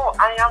else. No,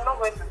 I am not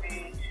going to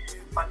be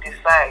on the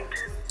side.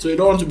 So you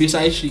don't want to be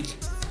side chick?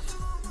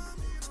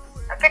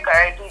 I think I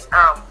already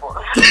am,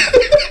 but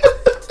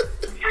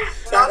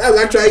That's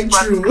actually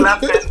true. not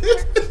to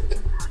this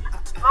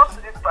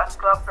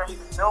particular person,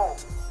 no.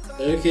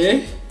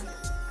 Okay.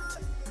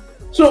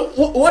 So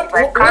what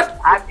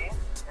add it.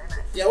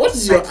 yeah, what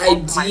is your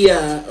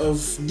idea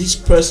of this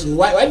person?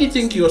 Why do you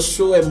think you're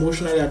so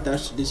emotionally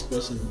attached to this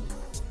person?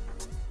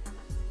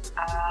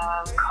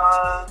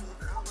 Because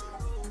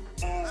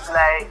he's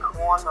like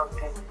one of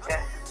the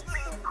best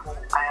people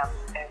I have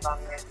ever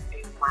met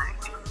in my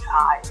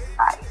entire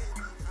life.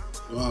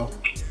 Wow.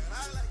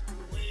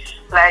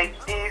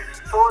 He's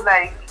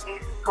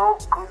so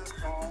good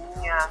to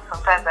me, and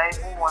sometimes I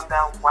even wonder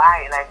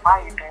why. Like, why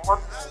are you doing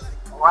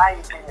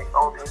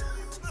all this?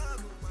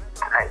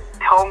 Like,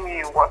 tell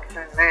me what is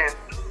this?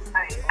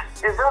 Like,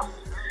 it's just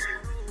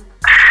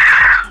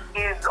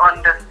his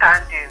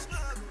understanding,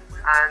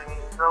 and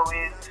he's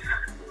always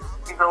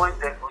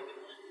there for me.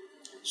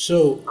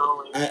 So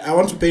I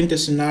want to paint a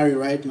scenario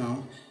right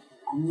now.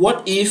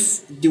 What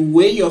if the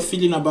way you're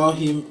feeling about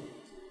him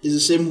is the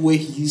same way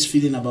he's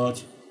feeling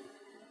about you?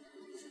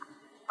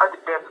 All the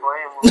best for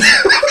him.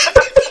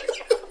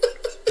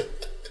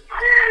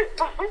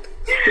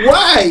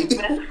 Why?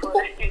 Best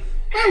for him.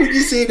 Why would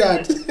you say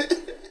that?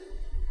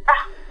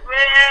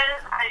 Man,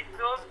 I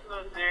don't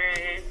know,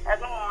 Jerry. I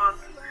don't want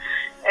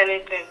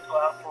anything to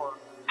happen.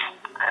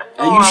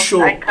 Are you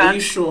sure? Are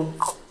you sure?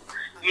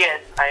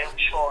 Yes, I am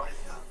sure.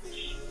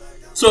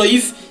 So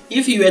if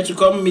he were to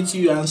come meet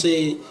you and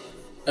say,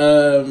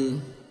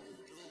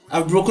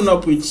 I've broken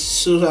up with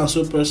so and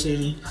so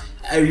person,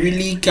 I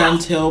really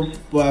can't help,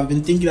 but I've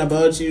been thinking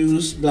about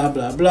you, blah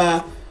blah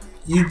blah,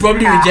 you'd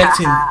probably reject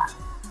him.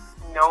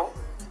 No.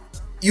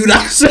 You'd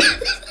accept.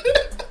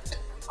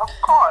 Of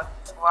course.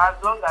 Well, as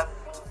long as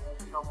it's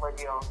with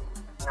somebody else.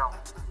 No.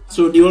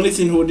 So the only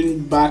thing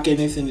holding back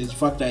anything is the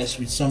fact that it's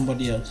with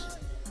somebody else.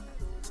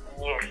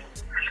 Yes.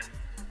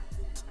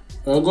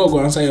 I'll go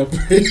answer your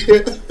prayer.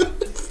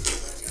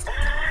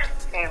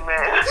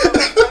 Amen.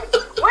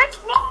 Wait,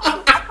 no.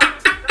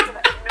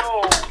 No.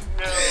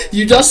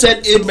 You just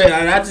said amen,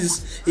 and that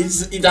is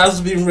it has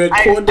been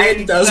recorded.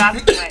 It has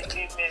been, my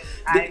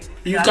amen.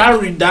 you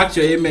can't redact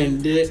your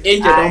amen. The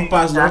angel don't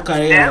pass, don't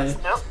carry on.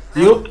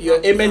 Your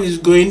amen is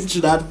going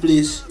to that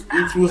place.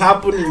 It will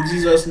happen in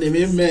Jesus' name.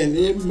 Amen.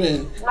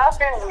 Amen.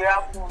 Nothing will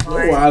happen. No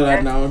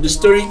wahala now. The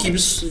story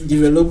keeps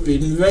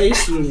developing. Very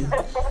soon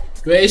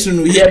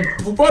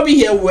we'll probably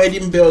hear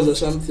wedding bells or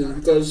something,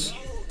 because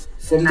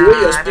from the way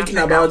you're speaking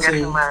about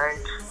him.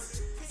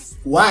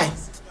 Why?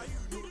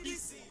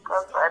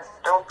 Because I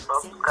don't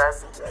subscribe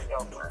to the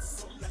young man.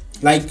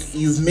 Like,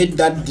 you've made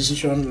that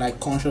decision, like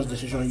conscious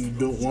decision, you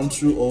don't want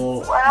to,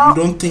 or Well, you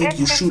don't think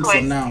you should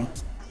for now?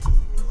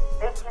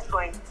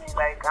 80-20,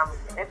 like I'm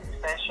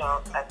 80%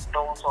 sure I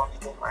don't want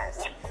to get married.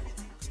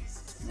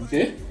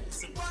 Okay.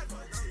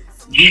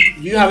 Do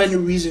you have any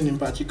reason in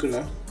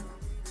particular?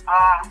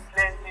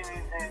 Plenty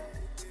reasons.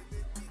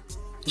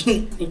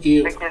 Okay.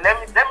 Okay, let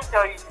me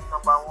tell you the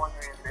number one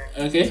reason.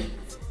 Okay.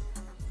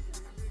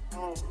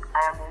 I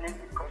am a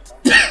lazy person.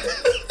 No,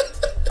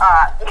 I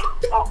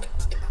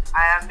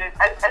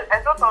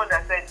saw someone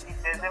that said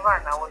if there's ever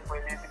an award for a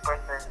lazy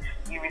person,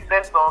 you will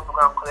send someone to go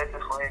and collect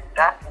it for him.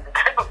 That's the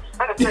kind of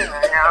person I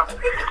am.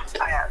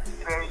 I am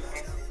very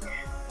lazy.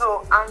 So,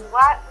 and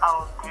while I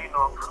was growing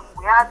up,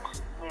 we had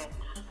mates.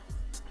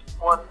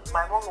 But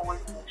my mom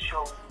always made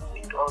sure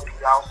we did all the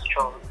house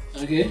chores.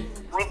 Okay.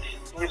 Which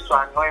used to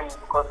annoy me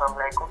because I'm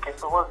like, okay,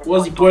 so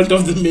What's the point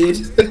of the maid?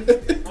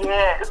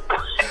 Yes.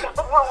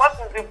 What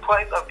is the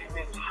point of the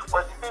maid?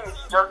 But the thing is,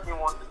 she just didn't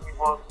want to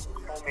give us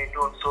home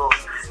alone, so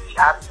she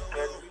had to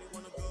get a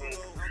maid.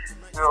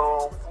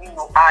 So,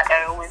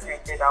 I always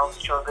hated house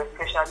chores,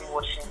 especially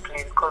washing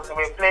plates, because there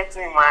were plates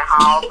in my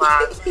house,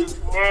 and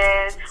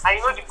man,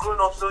 and the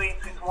grown-ups don't eat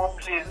with one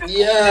place. They put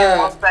it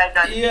one side,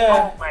 and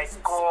oh my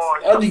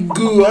god. All the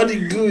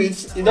goo,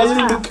 it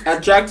doesn't look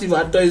attractive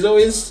at all. It's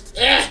always,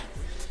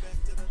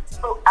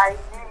 So I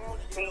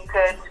really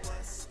hated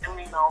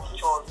doing house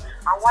chores.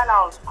 And while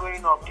I was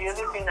growing up, the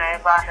only thing I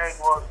ever heard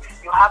was,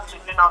 you have to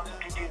learn how to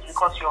do this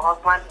because your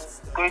husband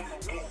is going to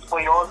do it for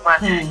your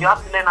husband. You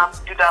have to learn how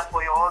to do that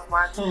for your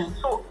husband.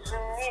 So to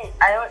me,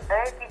 I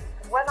already,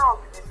 when I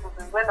was a little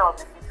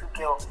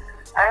girl,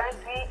 I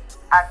already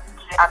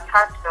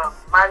attached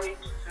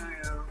marriage to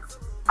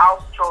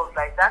house chores.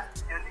 Like,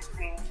 that's the only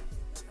thing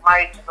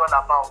marriage is all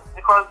about.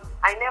 Because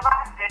I never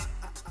heard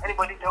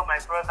anybody tell my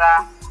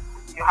brother,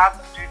 you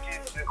have to do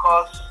this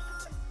because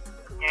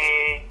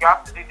you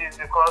have to do this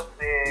because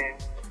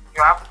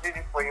you have to do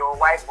this for your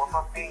wife or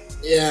something.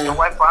 Yeah. Your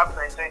wife will have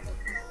to enjoy it.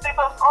 So it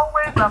was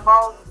always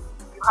about,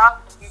 you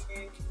have to do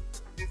this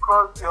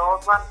because your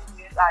husband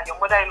is your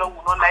mother-in-law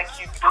will not like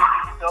you if you don't do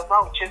this. Your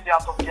husband will chase you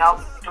out of the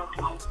house if you don't do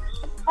this.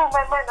 So in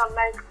my mind, I'm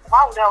like, why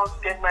would I want to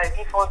get married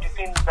if all the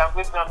things I'm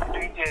going to be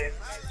doing there is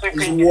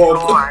sweeping the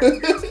floor and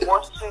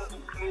washing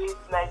the plates?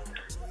 Like,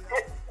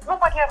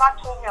 nobody ever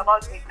told me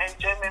about the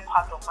enjoyment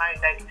part of mine.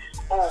 Like,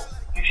 oh,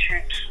 you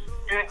should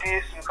do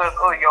this because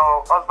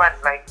your husband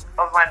is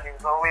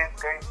always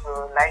going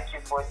to like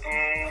you for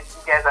this.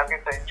 You guys are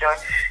going to enjoy.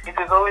 It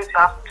is always you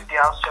have to do the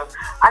house job.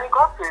 And it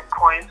got to a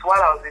point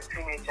while I was a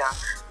teenager,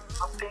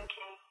 I'm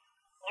thinking,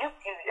 the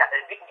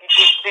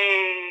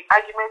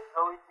argument is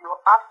always you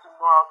have to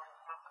know how to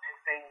do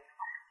these things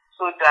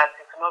so that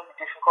it will not be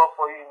difficult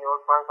for you in your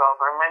husband's house.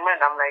 And in my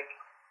mind, I'm like,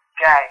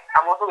 guy,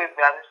 I'm also going to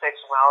be having sex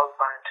with my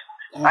husband.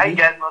 Why you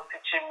guys not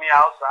teaching me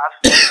how to have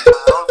sex with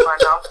my husband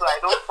now so I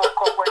don't fuck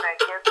up when I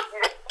get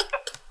here?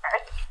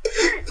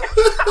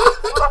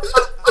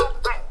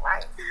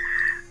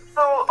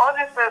 So all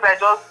these things I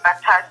just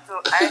attached to,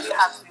 I really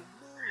have this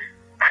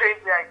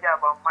crazy idea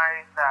about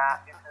marriage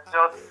that it is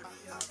just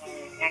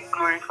a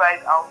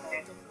glorified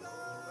outfit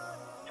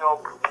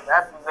job.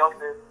 That is just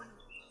it.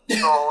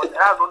 So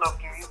that's one of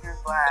the reasons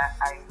why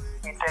I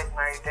hated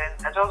marriage. Then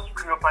I just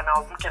grew up and I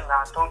was looking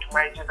at all the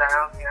marriages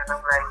around me and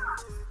I'm like,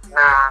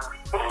 nah.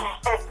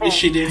 This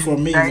shit ain't for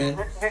me, like, man.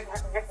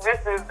 This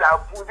is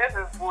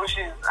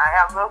bullshit.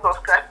 I am not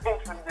subscribing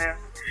to this.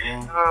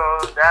 So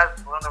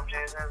that's one of the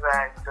reasons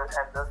I just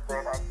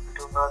said I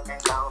do not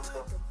think I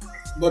also.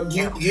 But do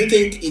you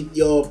think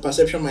your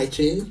perception might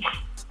change?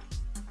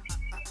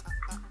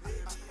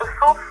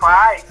 So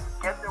far, it's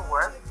getting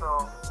worse.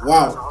 So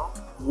wow,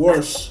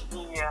 worse.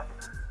 Yeah.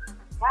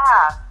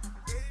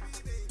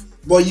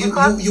 But you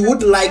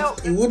would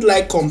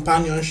like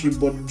companionship,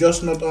 but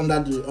just not under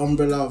the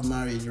umbrella of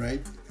marriage,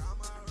 right?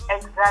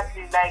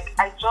 Exactly. Like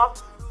I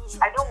don't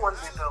want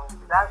label.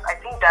 I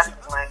think that's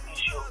my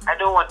issue. I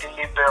don't want the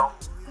label.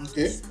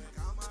 Okay.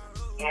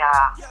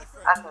 Yeah,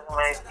 that is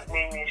my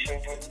main issue,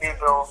 the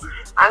label.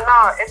 And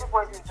now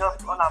everybody is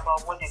just all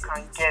about what they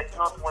can get,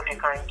 not what they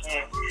can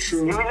give.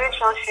 True. The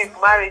relationship,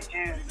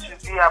 marriages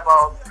should be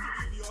about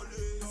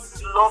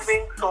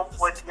loving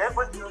somebody.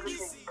 Everybody's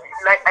looking,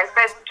 like I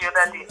said the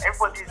other day,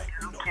 everybody's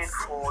looking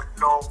for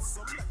love,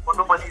 but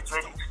nobody's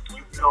ready to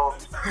give love.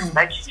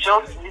 Like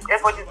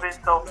everybody's very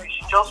selfish.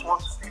 You just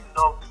want to be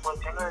loved, but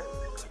you're not ready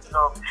to give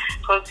love.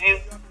 Because you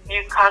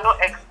cannot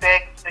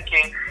expect,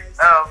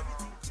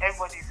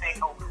 everybody's saying,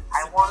 oh,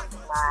 I want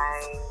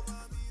my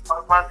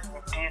husband to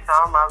do this, I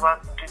want my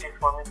husband to do this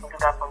for me, to do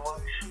that for me.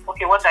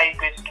 Okay, what are you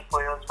going to do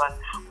for your husband?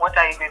 What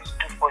are you going to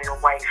do for your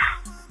wife?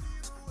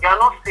 You are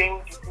not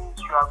saying the things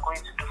you are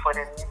going to do for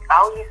them. You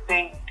are only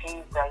saying the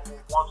things that you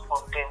want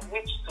from them,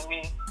 which to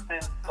me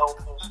seems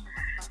selfish.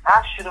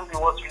 That shouldn't be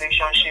what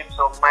relationships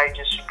or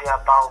marriages should be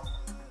about.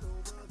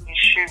 You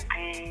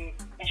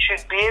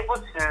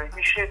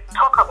should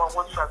talk about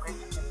what you are going to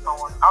do to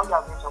someone, how you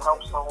are going to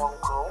help someone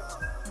grow.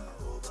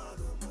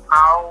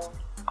 I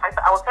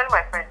was telling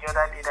my friend the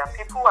other day that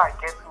people are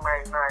getting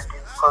married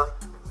nowadays because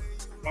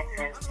it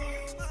is the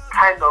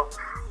kind of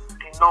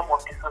the norm of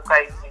the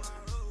society.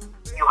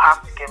 You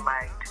have to get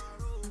married.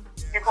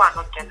 people are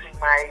not getting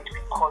married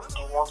because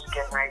they want to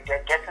get married.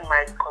 They're getting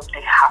married because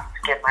they have to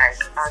get married.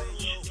 And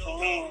to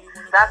me,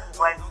 that's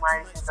why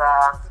marriages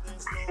are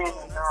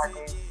failing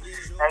nowadays.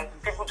 Like,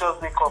 people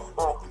just wake up,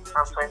 oh,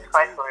 I'm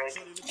 25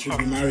 already. Should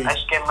be married. I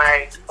should get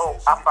married. Oh,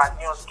 Alpha,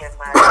 you want to get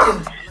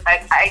married.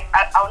 Like, I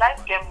would like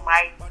to get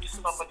married to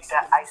somebody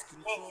that I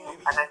see you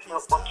and I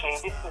feel, okay,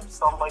 this is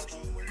somebody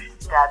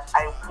that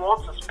I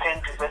want to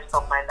spend the rest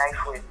of my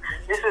life with.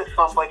 This is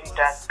somebody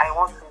that I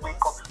want to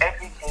wake up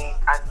every day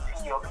and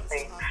see your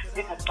face.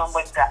 This is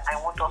somebody that I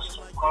want us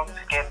to grow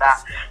together.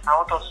 I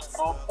want us to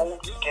grow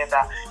old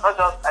together. Not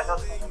just, I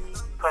just see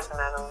this person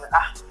and I'm like,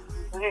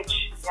 rich,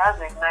 he has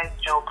a nice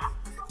job.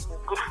 It's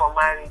good for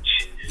marriage.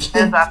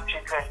 Let's have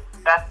children.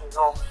 That is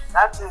all.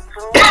 That is, to me,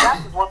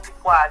 that is what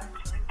people are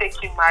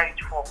taking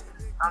marriage for.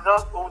 I'm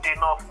just old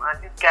enough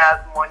and this guy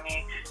has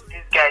money,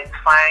 this guy is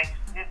fine,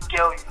 this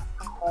girl is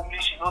homely,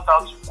 she knows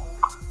how to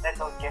cook,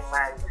 let us get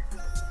married.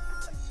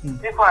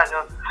 People are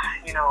just,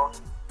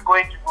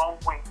 going the wrong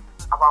way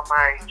about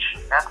marriage.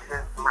 That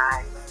is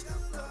my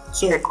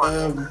so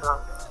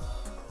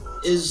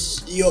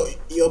is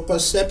your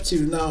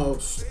perspective now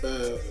of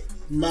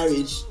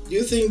marriage, do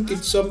you think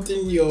it's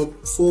something your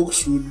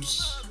folks would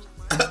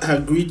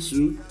agree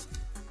to?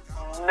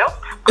 Nope.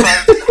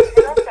 Because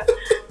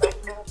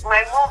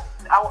my mom,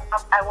 I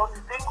was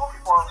single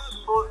for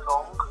so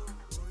long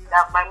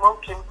that my mom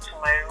came to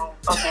my room.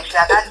 Okay, she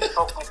had to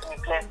talk with me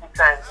plenty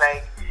times.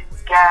 Like,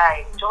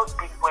 guy, just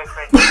be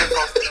boyfriend, don't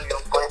talk to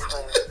your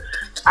boyfriend.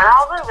 And I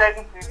wasn't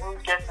ready to even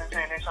get into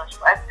a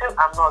relationship. I still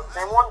am not.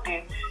 Then one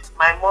day,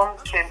 my mom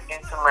came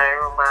into my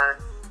room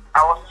and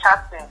I was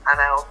chatting and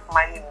I was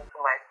smiling into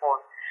my phone.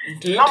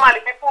 Okay.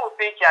 Normally, people will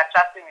think you're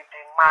chatting with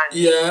a man.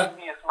 Yeah.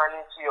 You're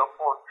smiling to your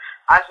phone.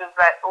 And she was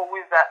like, oh, who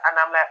is that? And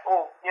I'm like,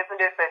 oh,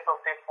 yesterday said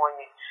something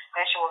funny.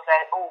 Then she was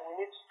like, oh, we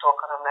need to talk.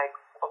 And I'm like,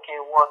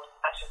 okay, what?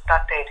 And she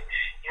started,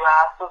 you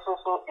are so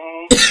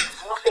age.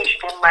 You don't think you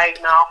should get married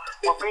now.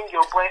 Or bring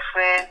your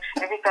boyfriend.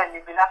 Every time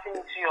you'll be laughing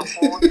into your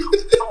phone.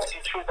 Tell me the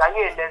truth. Are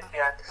you a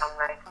lesbian? I'm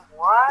like,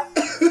 what?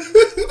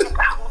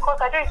 Because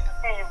I don't used to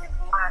see you with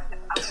man.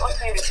 I'm not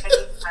seeing you with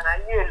any man.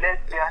 Are you a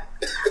lesbian?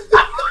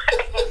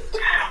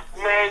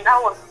 Man, that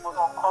was the most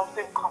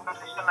uncomfortable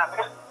conversation I've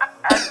ever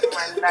had in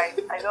my life.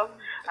 I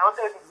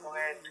wanted it to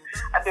end.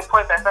 At the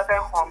point, I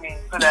started humming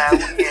so that I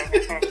would hear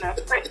anything to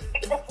say.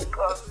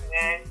 Because,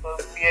 man, it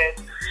was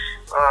weird.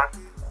 But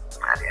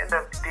at the end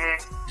of the day,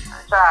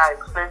 I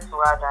explained to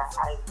her that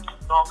I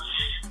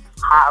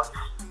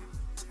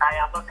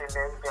am not a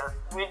lesbian,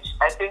 which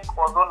I think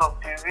was one of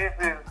the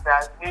reasons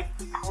that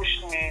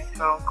pushed me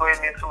to going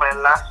into my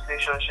last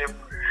relationship.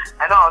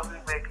 I know I was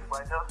doing very good,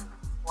 but I just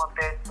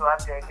wanted to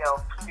have the idea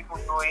of people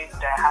knowing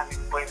that I have a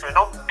boyfriend.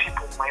 Not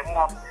people, my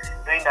mom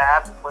knowing that I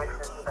have a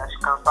boyfriend so that she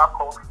can back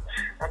off.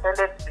 I tell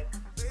her to make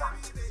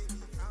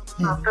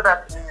so that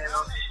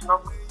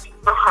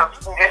she's not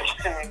having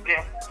anything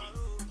again.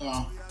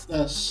 Oh,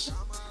 those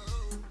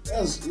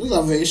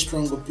are very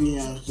strong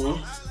opinions though.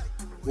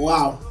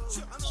 Wow.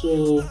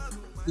 So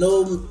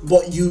no,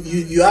 but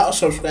you are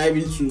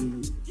subscribing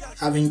to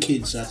having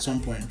kids at some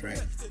point,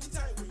 right?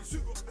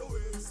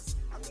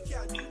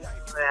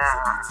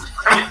 Yeah.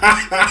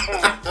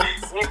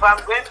 If I'm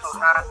going to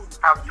have,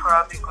 I'm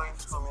probably going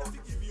to,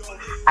 if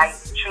I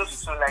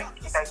choose to,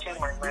 if I change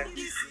my mind,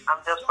 I'm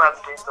just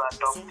probably going to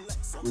adopt.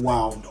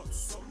 Wow.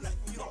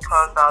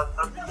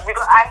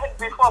 Because I had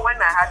before, when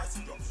I had the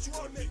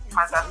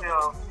fantasy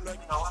of, when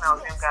I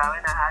was younger,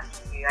 when I had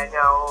the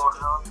idea of, I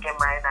want to get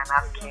married and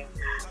have kids,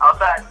 I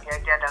also had the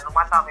idea that no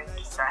matter how many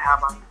kids I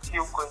have, I'm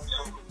still going to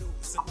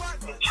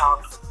be a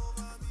child.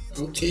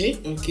 Okay.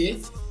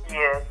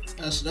 Yeah.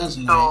 That's nice.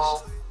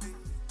 So,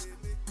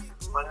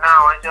 but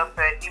now I just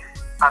said, if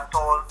at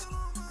all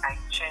I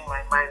change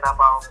my mind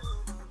about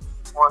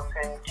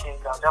wanting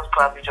kids, I'll just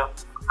probably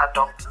just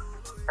adopt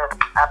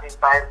and have it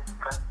by.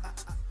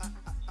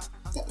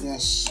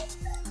 Yes,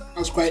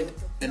 that's quite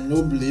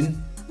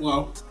ennobling.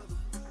 Wow.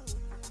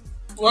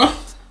 Well,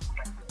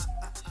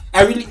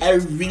 I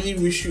really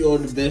wish you all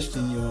the best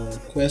in your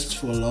quest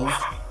for love.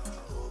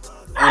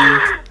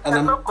 And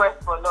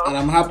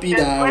I'm happy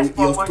that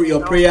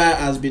your prayer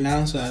has been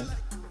answered.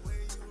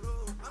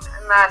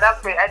 Nah,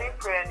 that prayer, I didn't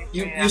pray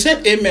anything. You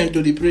said amen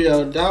to the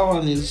prayer. That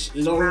one is,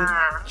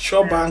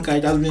 sure banker.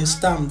 It has been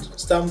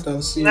stamped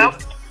and sealed.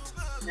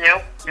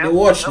 Nope. You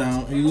watch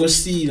now. You will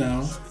see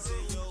now.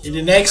 In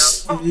the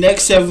next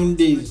 7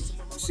 days,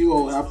 see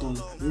what will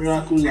happen.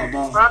 Miracles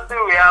abound. Nothing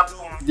will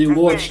happen. They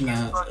watch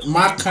now.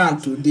 Mark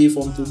today.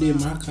 From today,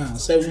 mark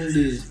 7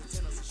 days.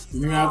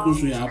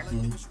 Miracles will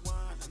happen.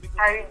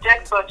 I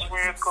reject such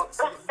miracles.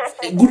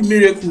 A good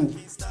miracle.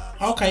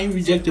 How can you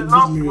reject a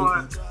good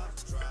miracle?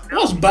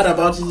 What's bad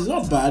about it? It's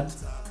not bad.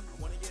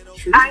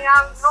 I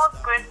am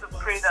not going to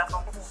pray that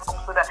some people come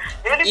so that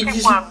the only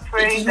people I'm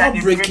praying that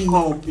they break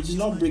up. It is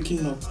not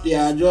breaking up. They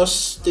are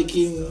just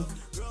taking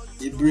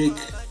a break.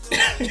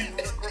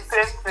 It's the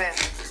same thing.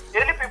 The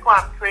only people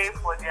I'm praying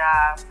for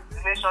their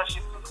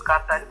relationship to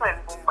scatter. This is not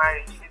even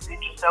marriage. It's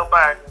Giselle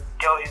Barrett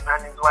girl is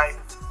and his wife.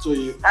 So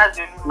you That's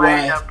the only Why?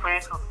 marriage I'm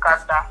praying to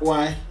scatter.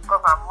 why?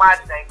 Because I'm mad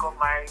that I got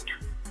married.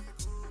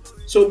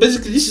 So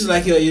basically, this is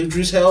like your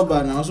Idris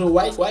Elba now. So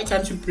why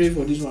can't you pray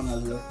for this one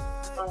as well?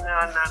 No.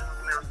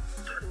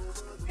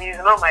 He's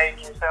not my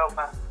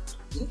Elba.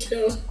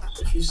 Okay,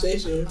 if you say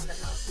so.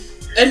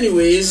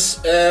 Anyways,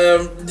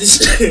 this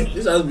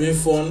this has been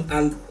fun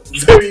and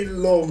very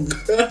long.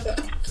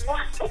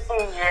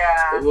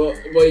 Yeah.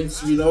 but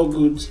it's been all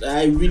good.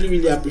 I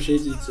really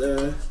appreciate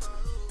it.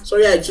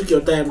 Sorry I took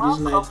your time this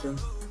night.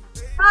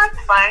 That's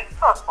fine.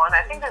 It was fun.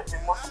 I think that's the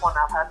most fun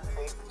I've had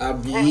today.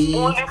 The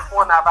only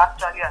fun I've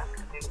actually had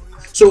today.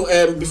 So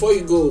before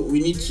you go, we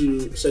need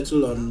to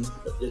settle on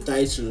the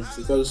title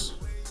because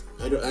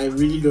I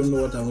really don't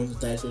know what I'm going to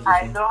title this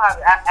I one. don't have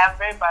it. I'm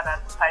very bad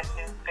at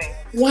titling things.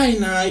 Why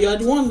now? You are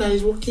the one that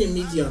is working in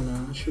media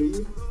now. Should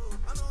we?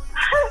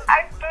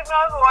 I do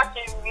not work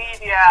in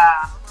media.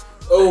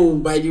 Oh,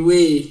 by the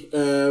way,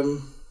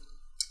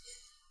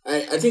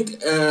 I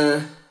think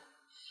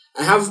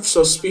I have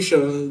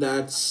suspicion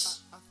that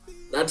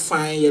that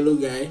fine yellow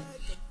guy.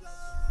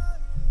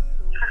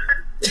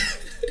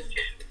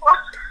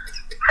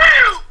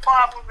 What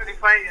happened to the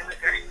fine yellow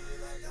guy?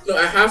 No,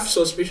 I have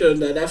suspicion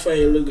that that fine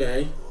yellow guy.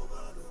 And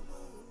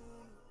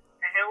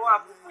what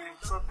happened to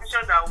the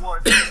suspicion that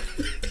what?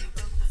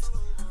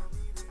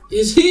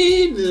 Is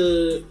he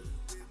the?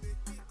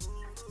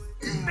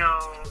 No,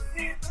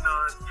 he's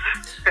not.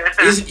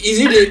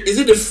 Is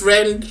it the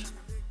friend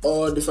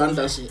or the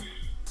fantasy?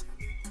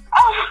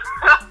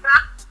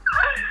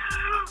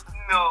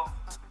 No,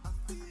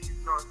 he's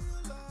not.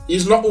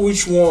 He's not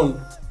which one?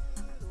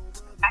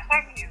 I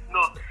think he's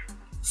not.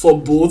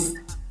 For both?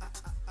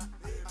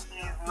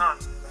 He's not.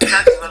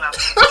 That is all I'm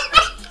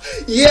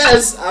saying.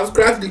 Yes, I've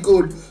cracked the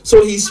code.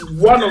 So he's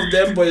one of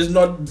them, but he's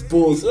not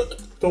both.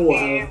 Don't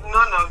worry. He's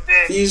none of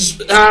them. He's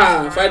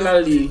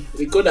finally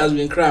the code has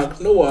been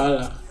cracked. No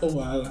wahala.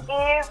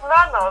 He's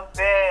none of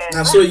them.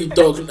 And so you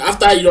talk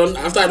after I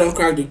don't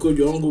crack the code,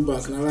 you won't go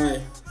back. Now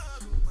lie.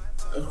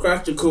 I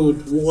cracked the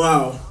code.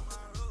 Wow,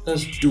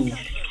 that's dope.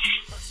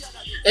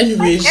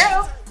 Anyways,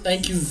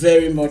 thank you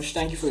very much.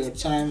 Thank you for your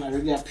time. I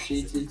really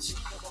appreciate it.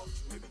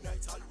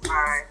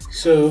 Alright.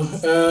 So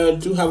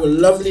do have a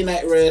lovely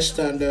night rest,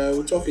 and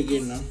we'll talk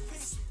again now.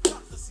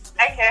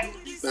 Okay.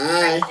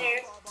 Bye. Thank you.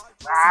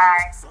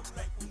 Bye.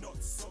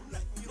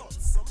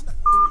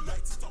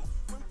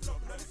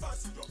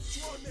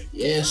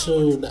 Yeah,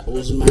 so that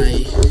was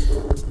my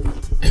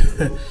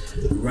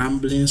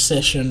rambling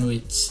session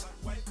with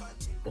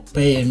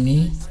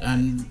Opeyemi,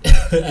 and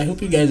I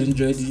hope you guys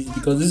enjoyed it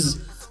because this is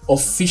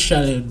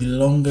officially the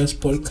longest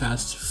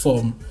podcast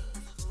from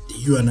the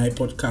You and I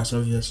podcast,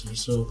 obviously.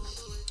 So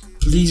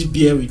please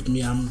bear with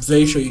me. I'm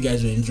very sure you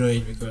guys will enjoy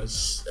it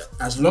because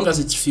as long as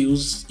it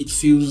feels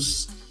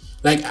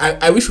like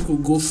I wish we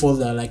could go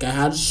further. Like I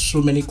had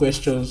so many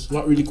questions,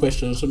 not really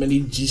questions, so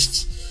many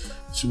gists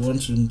to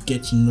want to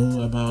get to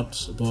know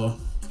about, but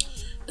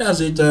that's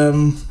it.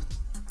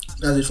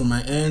 That's it from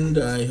my end.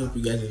 I hope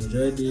you guys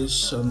enjoyed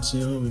this.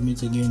 Until we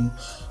meet again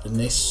the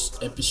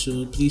next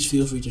episode, please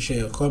feel free to share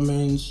your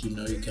comments. You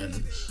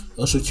can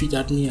also tweet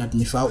at me at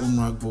Mifa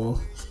Unwagbo.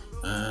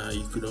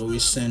 You could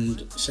always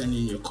send in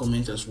your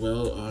comment as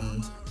well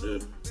on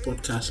the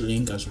podcast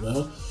link as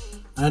well.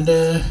 And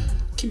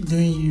keep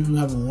doing you.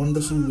 Have a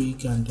wonderful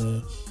week,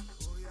 and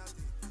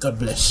God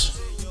bless.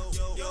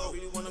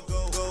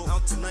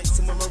 Tonight,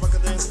 tomorrow, rock a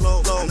dance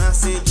floor. And I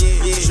said,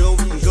 yeah, sure,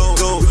 we can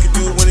go. We can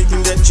do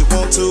anything that you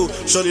want to.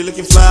 Shorty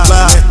looking fly.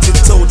 Head to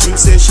toe, Dream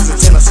says she's a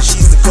 10, I said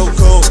she's the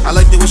coco. I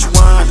like the way she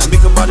whine, I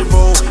make her body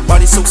roll.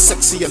 Body so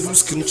sexy, I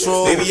lose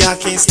control. Baby, I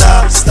can't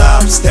stop.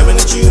 Staring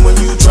at you when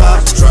you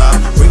drop.